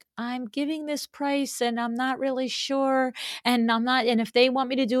syndrome, like, I'm giving this price and I'm not really sure, and if they want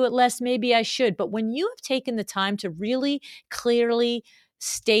me to do it less, maybe I should. But when you have taken the time to really clearly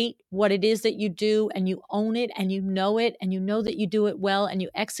state what it is that you do, and you own it, and you know that you do it well, and you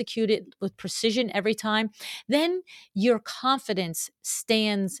execute it with precision every time, then your confidence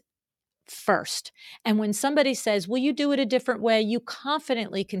stands first. And when somebody says, will you do it a different way? You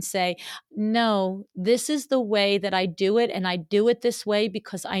confidently can say, no, this is the way that I do it. And I do it this way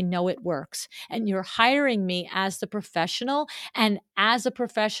because I know it works. And you're hiring me as the professional. And as a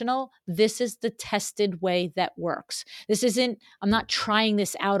professional, this is the tested way that works. I'm not trying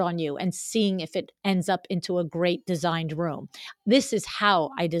this out on you and seeing if it ends up into a great designed room. This is how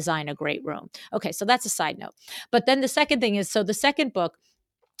I design a great room. Okay, so that's a side note. But then the second thing is, so the second book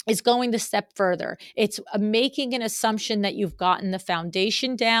is going the step further. It's making an assumption that you've gotten the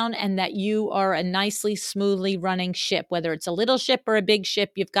foundation down and that you are a nicely, smoothly running ship, whether it's a little ship or a big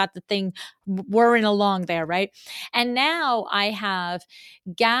ship, you've got the thing whirring along there, right? And now I have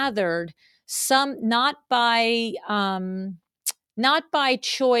gathered some, not by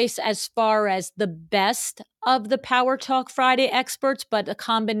choice as far as the best of the Power Talk Friday experts, but a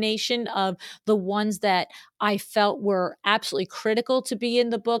combination of the ones that I felt were absolutely critical to be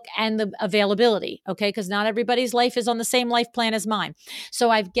in the book and the availability, okay? Because not everybody's life is on the same life plan as mine. So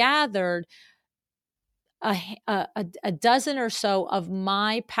I've gathered a dozen or so of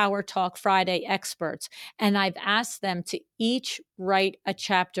my Power Talk Friday experts, and I've asked them to each write a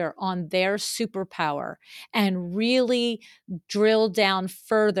chapter on their superpower and really drill down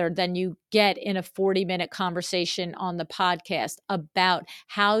further than you get in a 40-minute conversation on the podcast about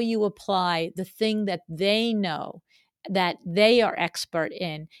how you apply the thing that they know, that they are expert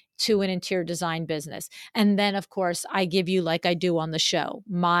in, to an interior design business. And then, of course, I give you, like I do on the show,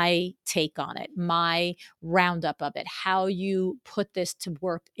 my take on it, my roundup of it, how you put this to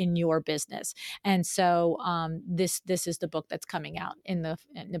work in your business. And so this is the book that's coming out in the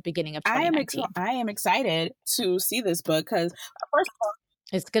beginning of 2019. I am excited to see this book, because first of all,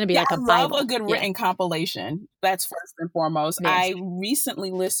 it's going to be like a Bible. I love a good written compilation. That's first and foremost. Yes. I recently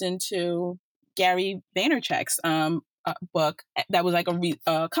listened to Gary Vaynerchuk's book that was like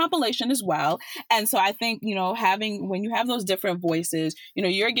a compilation as well. And so I think, when you have those different voices,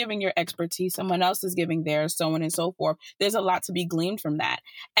 you're giving your expertise, someone else is giving theirs, so on and so forth. There's a lot to be gleaned from that.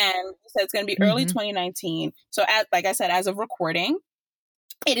 And you said it's going to be early 2019. So like I said, as of recording,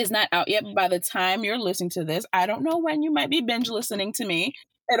 it is not out yet. But by the time you're listening to this, I don't know when you might be binge listening to me.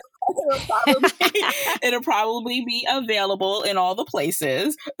 It'll probably, it'll probably be available in all the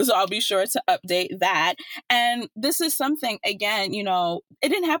places. So I'll be sure to update that. And this is something, again, it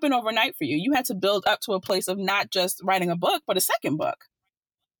didn't happen overnight for you. You had to build up to a place of not just writing a book, but a second book.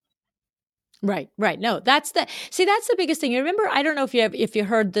 Right. No, that's the biggest thing. You remember, I don't know if you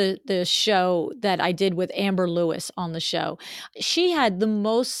heard the show that I did with Amber Lewis on the show. She had the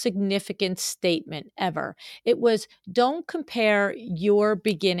most significant statement ever. It was, don't compare your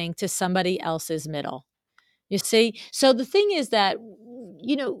beginning to somebody else's middle. You see? So the thing is that,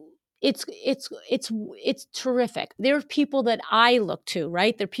 it's terrific. There are people that I look to,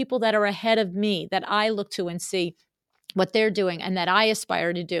 right? There are people that are ahead of me that I look to and see what they're doing and that I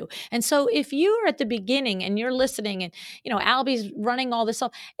aspire to do. And so if you're at the beginning and you're listening and, Albie's running all this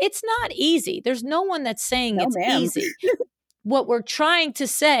up, it's not easy. There's no one that's saying No, it's ma'am. easy. What we're trying to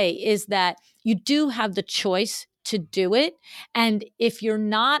say is that you do have the choice to do it. And if you're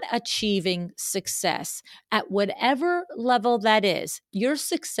not achieving success at whatever level that is, your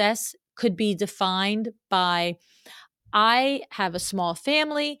success could be defined by, I have a small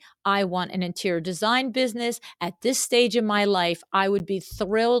family. I want an interior design business. At this stage in my life, I would be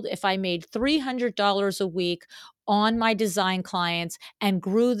thrilled if I made $300 a week on my design clients and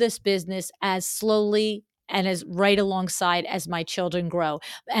grew this business as slowly and as right alongside as my children grow,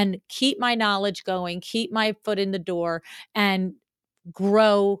 and keep my knowledge going, keep my foot in the door, and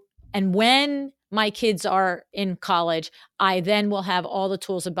grow. And when my kids are in college, I then will have all the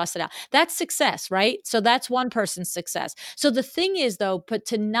tools and bust it out. That's success, right? So that's one person's success. So the thing is, though, but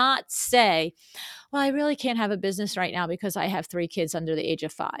to not say, well, I really can't have a business right now because I have 3 kids under the age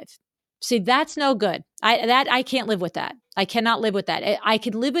of 5. See, that's no good. I can't live with that. I cannot live with that. I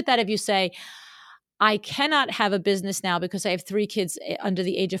can live with that if you say, I cannot have a business now because I have 3 kids under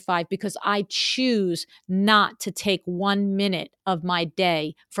the age of 5 because I choose not to take 1 minute of my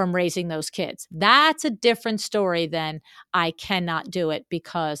day from raising those kids. That's a different story than I cannot do it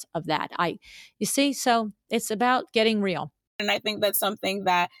because of that. You see, so it's about getting real. And I think that's something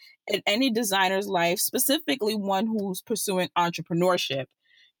that in any designer's life, specifically one who's pursuing entrepreneurship,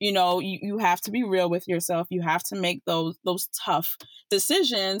 you have to be real with yourself. You have to make those tough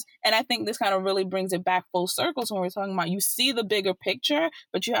decisions. And I think this kind of really brings it back full circle to when we're talking about, you see the bigger picture,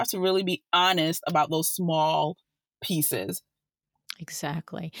 but you have to really be honest about those small pieces.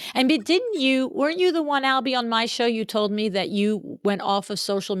 Exactly. And weren't you the one, Albie, on my show? You told me that you went off of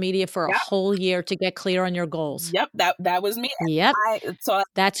social media for a Yep. whole year to get clear on your goals. Yep. That was me. Yep.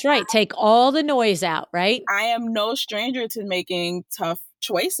 That's right. Take all the noise out, right? I am no stranger to making tough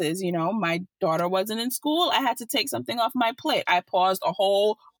choices. My daughter wasn't in school. I had to take something off my plate. I paused a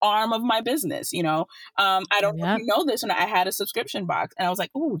whole arm of my business. I don't know if you know this, and I had a subscription box, and I was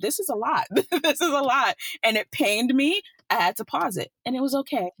like, "Ooh, this is a lot. This is a lot," and it pained me. I had to pause it, and it was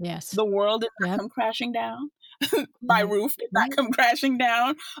okay. Yes. The world did not come crashing down. My roof did not come crashing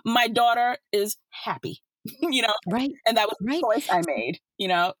down. My daughter is happy. Right. And that was the choice I made,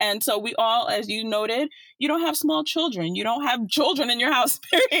 and so we all, as you noted, you don't have small children, you don't have children in your house,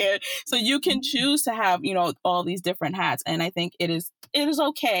 period. So you can choose to have, all these different hats. And I think it is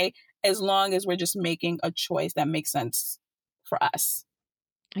okay as long as we're just making a choice that makes sense for us.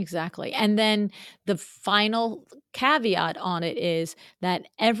 Exactly. And then the final caveat on it is that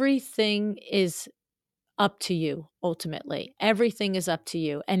everything is up to you ultimately. Everything is up to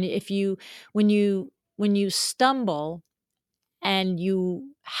you. And when you stumble and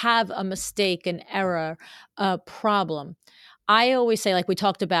you have a mistake, an error, a problem, I always say, like we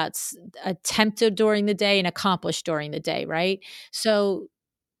talked about, attempted during the day and accomplished during the day, right? So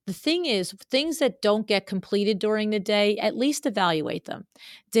the thing is, things that don't get completed during the day, at least evaluate them.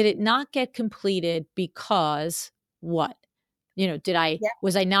 Did it not get completed because what?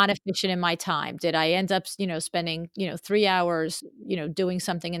 Was I not efficient in my time? Did I end up, spending, 3 hours, doing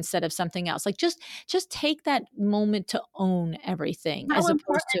something instead of something else? Like just take that moment to own everything, How as important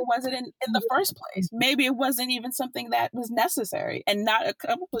opposed to, was it in the first place? Maybe it wasn't even something that was necessary, and not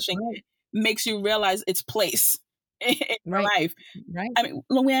accomplishing it makes you realize its place in your life. Right. I mean,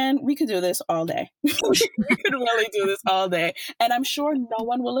 LuAnn, we could do this all day. We could really do this all day, and I'm sure no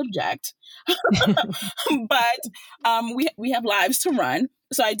one will object. But we have lives to run,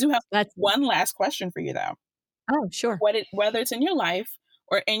 so I do have one last question for you, though. Oh, sure. Whether it's in your life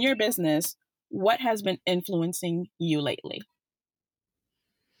or in your business, what has been influencing you lately?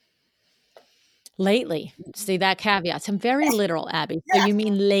 Lately, see that caveat. I'm very literal, Abby. So you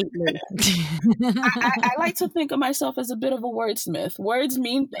mean lately? I like to think of myself as a bit of a wordsmith. Words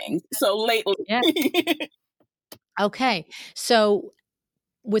mean things. So lately. Yeah. Okay. So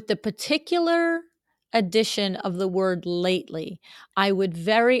with the particular addition of the word lately, I would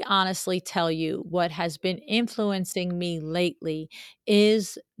very honestly tell you what has been influencing me lately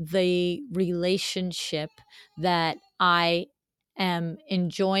is the relationship that I am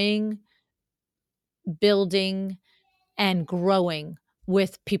enjoying building and growing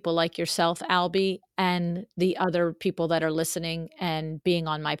with people like yourself, Albie, and the other people that are listening and being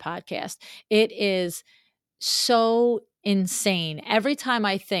on my podcast. It is so insane. Every time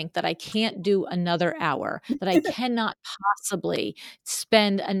I think that I can't do another hour, that I cannot possibly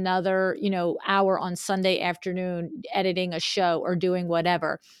spend another, hour on Sunday afternoon editing a show or doing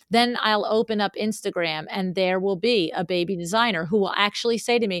whatever, then I'll open up Instagram and there will be a baby designer who will actually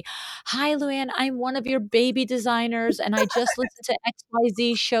say to me, "Hi, LuAnn, I'm one of your baby designers and I just listened to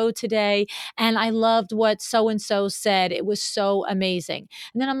XYZ show today and I loved what so and so said. It was so amazing."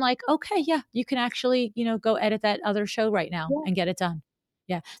 And then I'm like, "Okay, yeah, you can actually, go edit that other show right now Yeah. and get it done."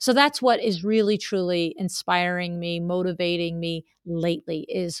 Yeah. So that's what is really truly inspiring me, motivating me lately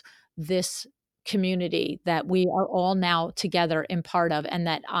is this community that we are all now together and part of, and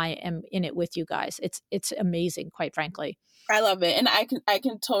that I am in it with you guys. It's amazing, quite frankly. I love it, and I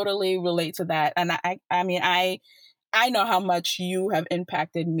can totally relate to that. And I mean, I know how much you have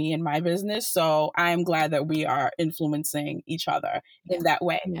impacted me in my business, so I'm glad that we are influencing each other Yeah. in that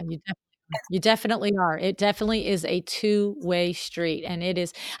way. Yeah, you definitely are. It definitely is a two-way street, and it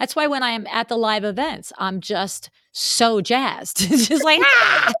is that's why when I am at the live events, I'm just so jazzed. It's just like, yeah,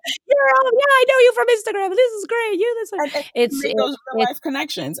 I know you from Instagram. This is great. You this And it's make it, those real it life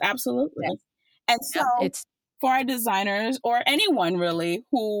connections, absolutely. yes, And yeah, so, it's for our designers or anyone really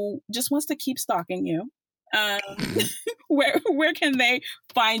who just wants to keep stalking you, um, where can they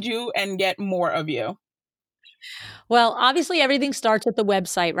find you and get more of you? Well, obviously, everything starts at the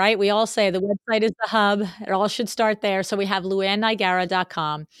website, right? We all say the website is the hub. It all should start there. So we have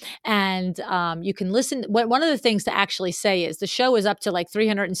luannigara.com. And you can listen. One of the things to actually say is the show is up to like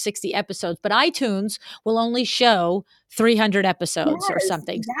 360 episodes, but iTunes will only show 300 episodes or Yes,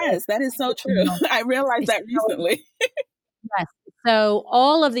 something. So, yes, that is so true. you know, I realized that so recently. yes. So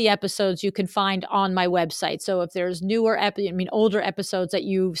all of the episodes you can find on my website. So if there's older episodes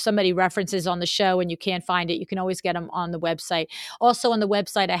that somebody references on the show and you can't find it, you can always get them on the website. Also on the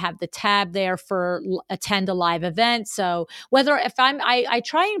website, I have the tab there for attend a live event. So whether if I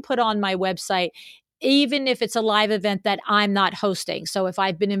try and put on my website even if it's a live event that I'm not hosting. So if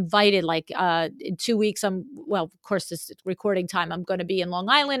I've been invited, like in 2 weeks, of course, this recording time, I'm going to be in Long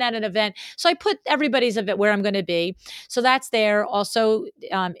Island at an event. So I put everybody's event where I'm going to be. So that's there. Also,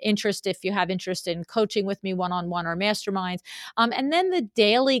 interest if you have interest in coaching with me one-on-one or masterminds. And then the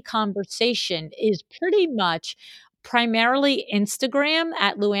daily conversation is pretty much primarily Instagram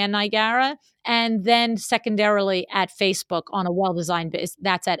at LuAnn Nigara, and then secondarily at Facebook on a well-designed business.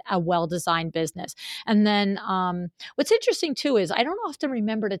 That's at a well-designed business. And then what's interesting too is I don't often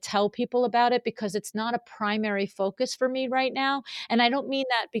remember to tell people about it because it's not a primary focus for me right now. And I don't mean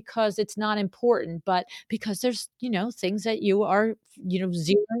that because it's not important, but because there's, things that you are,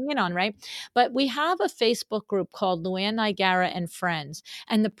 zeroing in on, right? But we have a Facebook group called LuAnn Nigara and Friends.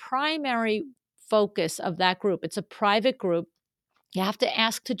 And the primary focus of that group, it's a private group. You have to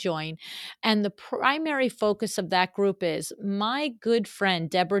ask to join. And the primary focus of that group is my good friend,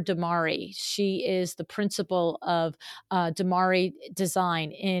 Deborah Damari. She is the principal of Damari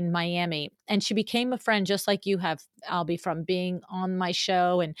Design in Miami. And she became a friend just like you have, Albie, from being on my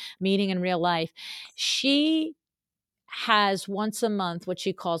show and meeting in real life. She has once a month what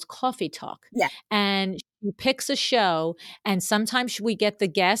she calls coffee talk. Yeah. And she picks a show, and sometimes we get the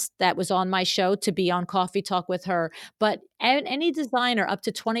guest that was on my show to be on coffee talk with her. But any designer, up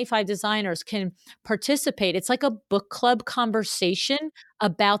to 25 designers, can participate. It's like a book club conversation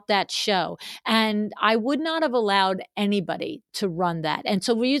about that show. And I would not have allowed anybody to run that. And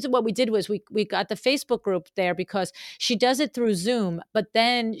so what we did was we got the Facebook group there because she does it through Zoom, but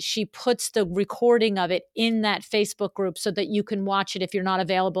then she puts the recording of it in that Facebook group so that you can watch it if you're not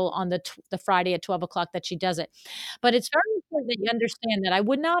available on the Friday at 12 o'clock that she does it. But it's very important that you understand that I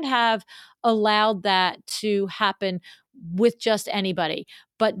would not have allowed that to happen with just anybody.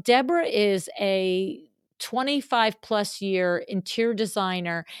 But Deborah is a 25 plus year interior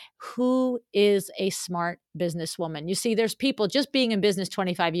designer who is a smart businesswoman. You see, there's people just being in business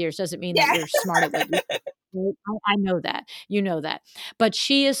 25 years doesn't mean that Yeah. you're smart at what you do. I know that. You know that. But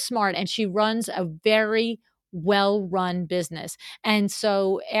she is smart and she runs a very well run business. And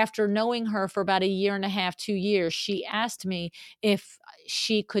so after knowing her for about a year and a half, 2 years, she asked me if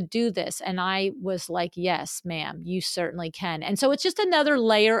she could do this. And I was like, yes, ma'am, you certainly can. And so it's just another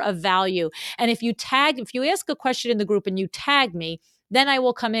layer of value. And if you ask a question in the group and you tag me, then I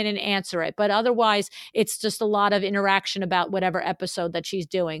will come in and answer it. But otherwise, it's just a lot of interaction about whatever episode that she's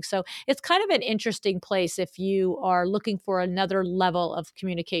doing. So it's kind of an interesting place if you are looking for another level of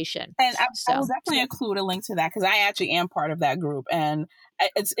communication. And I will So definitely include a link to that because I actually am part of that group. And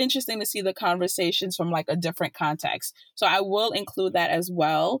it's interesting to see the conversations from like a different context. So I will include that as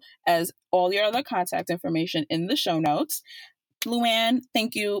well as all your other contact information in the show notes. LuAnn,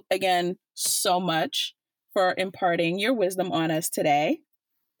 thank you again so much for imparting your wisdom on us today.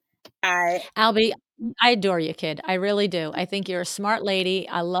 Albie, I adore you, kid. I really do. I think you're a smart lady.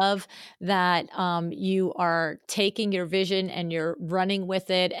 I love that you are taking your vision and you're running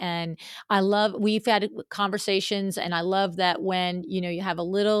with it. And we've had conversations, and I love that when, you have a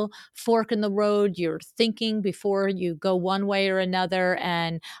little fork in the road, you're thinking before you go one way or another.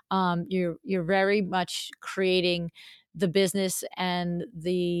 And you're very much creating the business and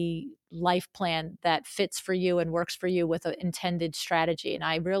the life plan that fits for you and works for you with an intended strategy. And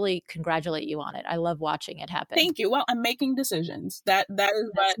I really congratulate you on it. I love watching it happen. Thank you. Well, I'm making decisions. That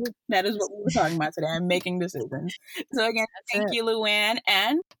is what we were talking about today. I'm making decisions. So again, thank you, LuAnn,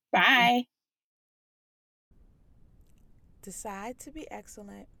 and bye. Decide to be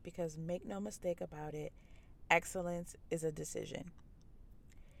excellent, because make no mistake about it, excellence is a decision.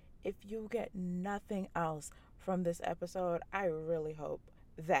 If you get nothing else from this episode, I really hope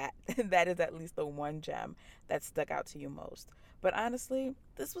that that is at least the one gem that stuck out to you most. But honestly,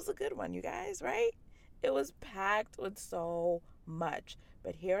 this was a good one, you guys, right? It was packed with so much.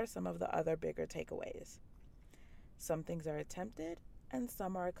 But here are some of the other bigger takeaways. Some things are attempted and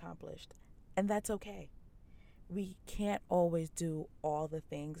some are accomplished, and that's okay. We can't always do all the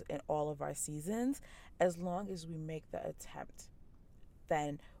things in all of our seasons. As long as we make the attempt,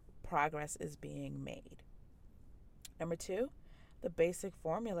 then progress is being made. Number 2, the basic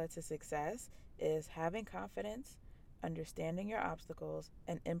formula to success is having confidence, understanding your obstacles,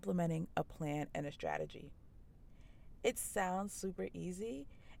 and implementing a plan and a strategy. It sounds super easy,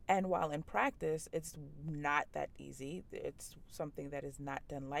 and while in practice it's not that easy, it's something that is not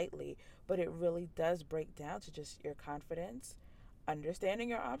done lightly, but it really does break down to just your confidence, understanding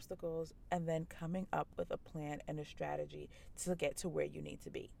your obstacles, and then coming up with a plan and a strategy to get to where you need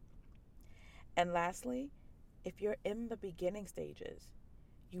to be. And lastly, if you're in the beginning stages,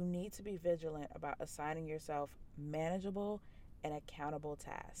 you need to be vigilant about assigning yourself manageable and accountable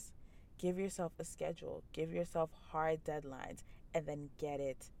tasks. Give yourself a schedule, give yourself hard deadlines, and then get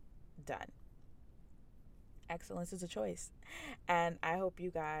it done. Excellence is a choice. And I hope you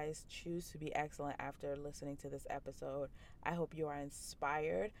guys choose to be excellent after listening to this episode. I hope you are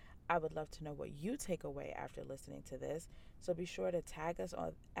inspired. I would love to know what you take away after listening to this. So be sure to tag us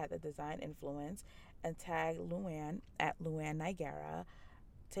at the Design Influence, and tag LuAnn at LuAnn Nigara.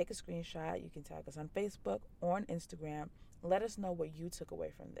 Take a screenshot. You can tag us on Facebook or on Instagram. Let us know what you took away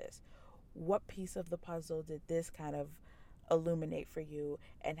from this. What piece of the puzzle did this kind of illuminate for you,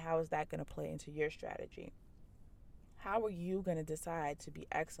 and how is that going to play into your strategy? How are you going to decide to be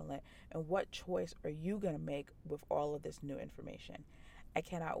excellent, and what choice are you going to make with all of this new information? I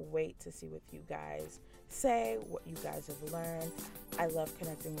cannot wait to see what you guys say, what you guys have learned. I love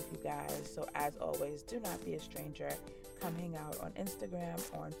connecting with you guys. So as always, do not be a stranger. Come hang out on Instagram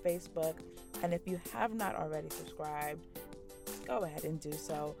or on Facebook. And if you have not already subscribed, go ahead and do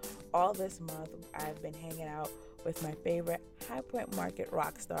so. All this month, I've been hanging out with my favorite High Point Market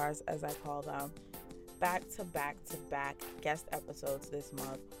rock stars, as I call them. Back to back guest episodes this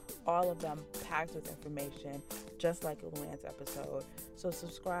month. All of them packed with information, just like LuAnn's episode. So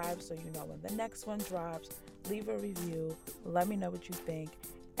subscribe so you know when the next one drops. Leave a review. Let me know what you think.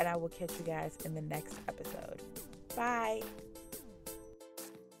 And I will catch you guys in the next episode. Bye.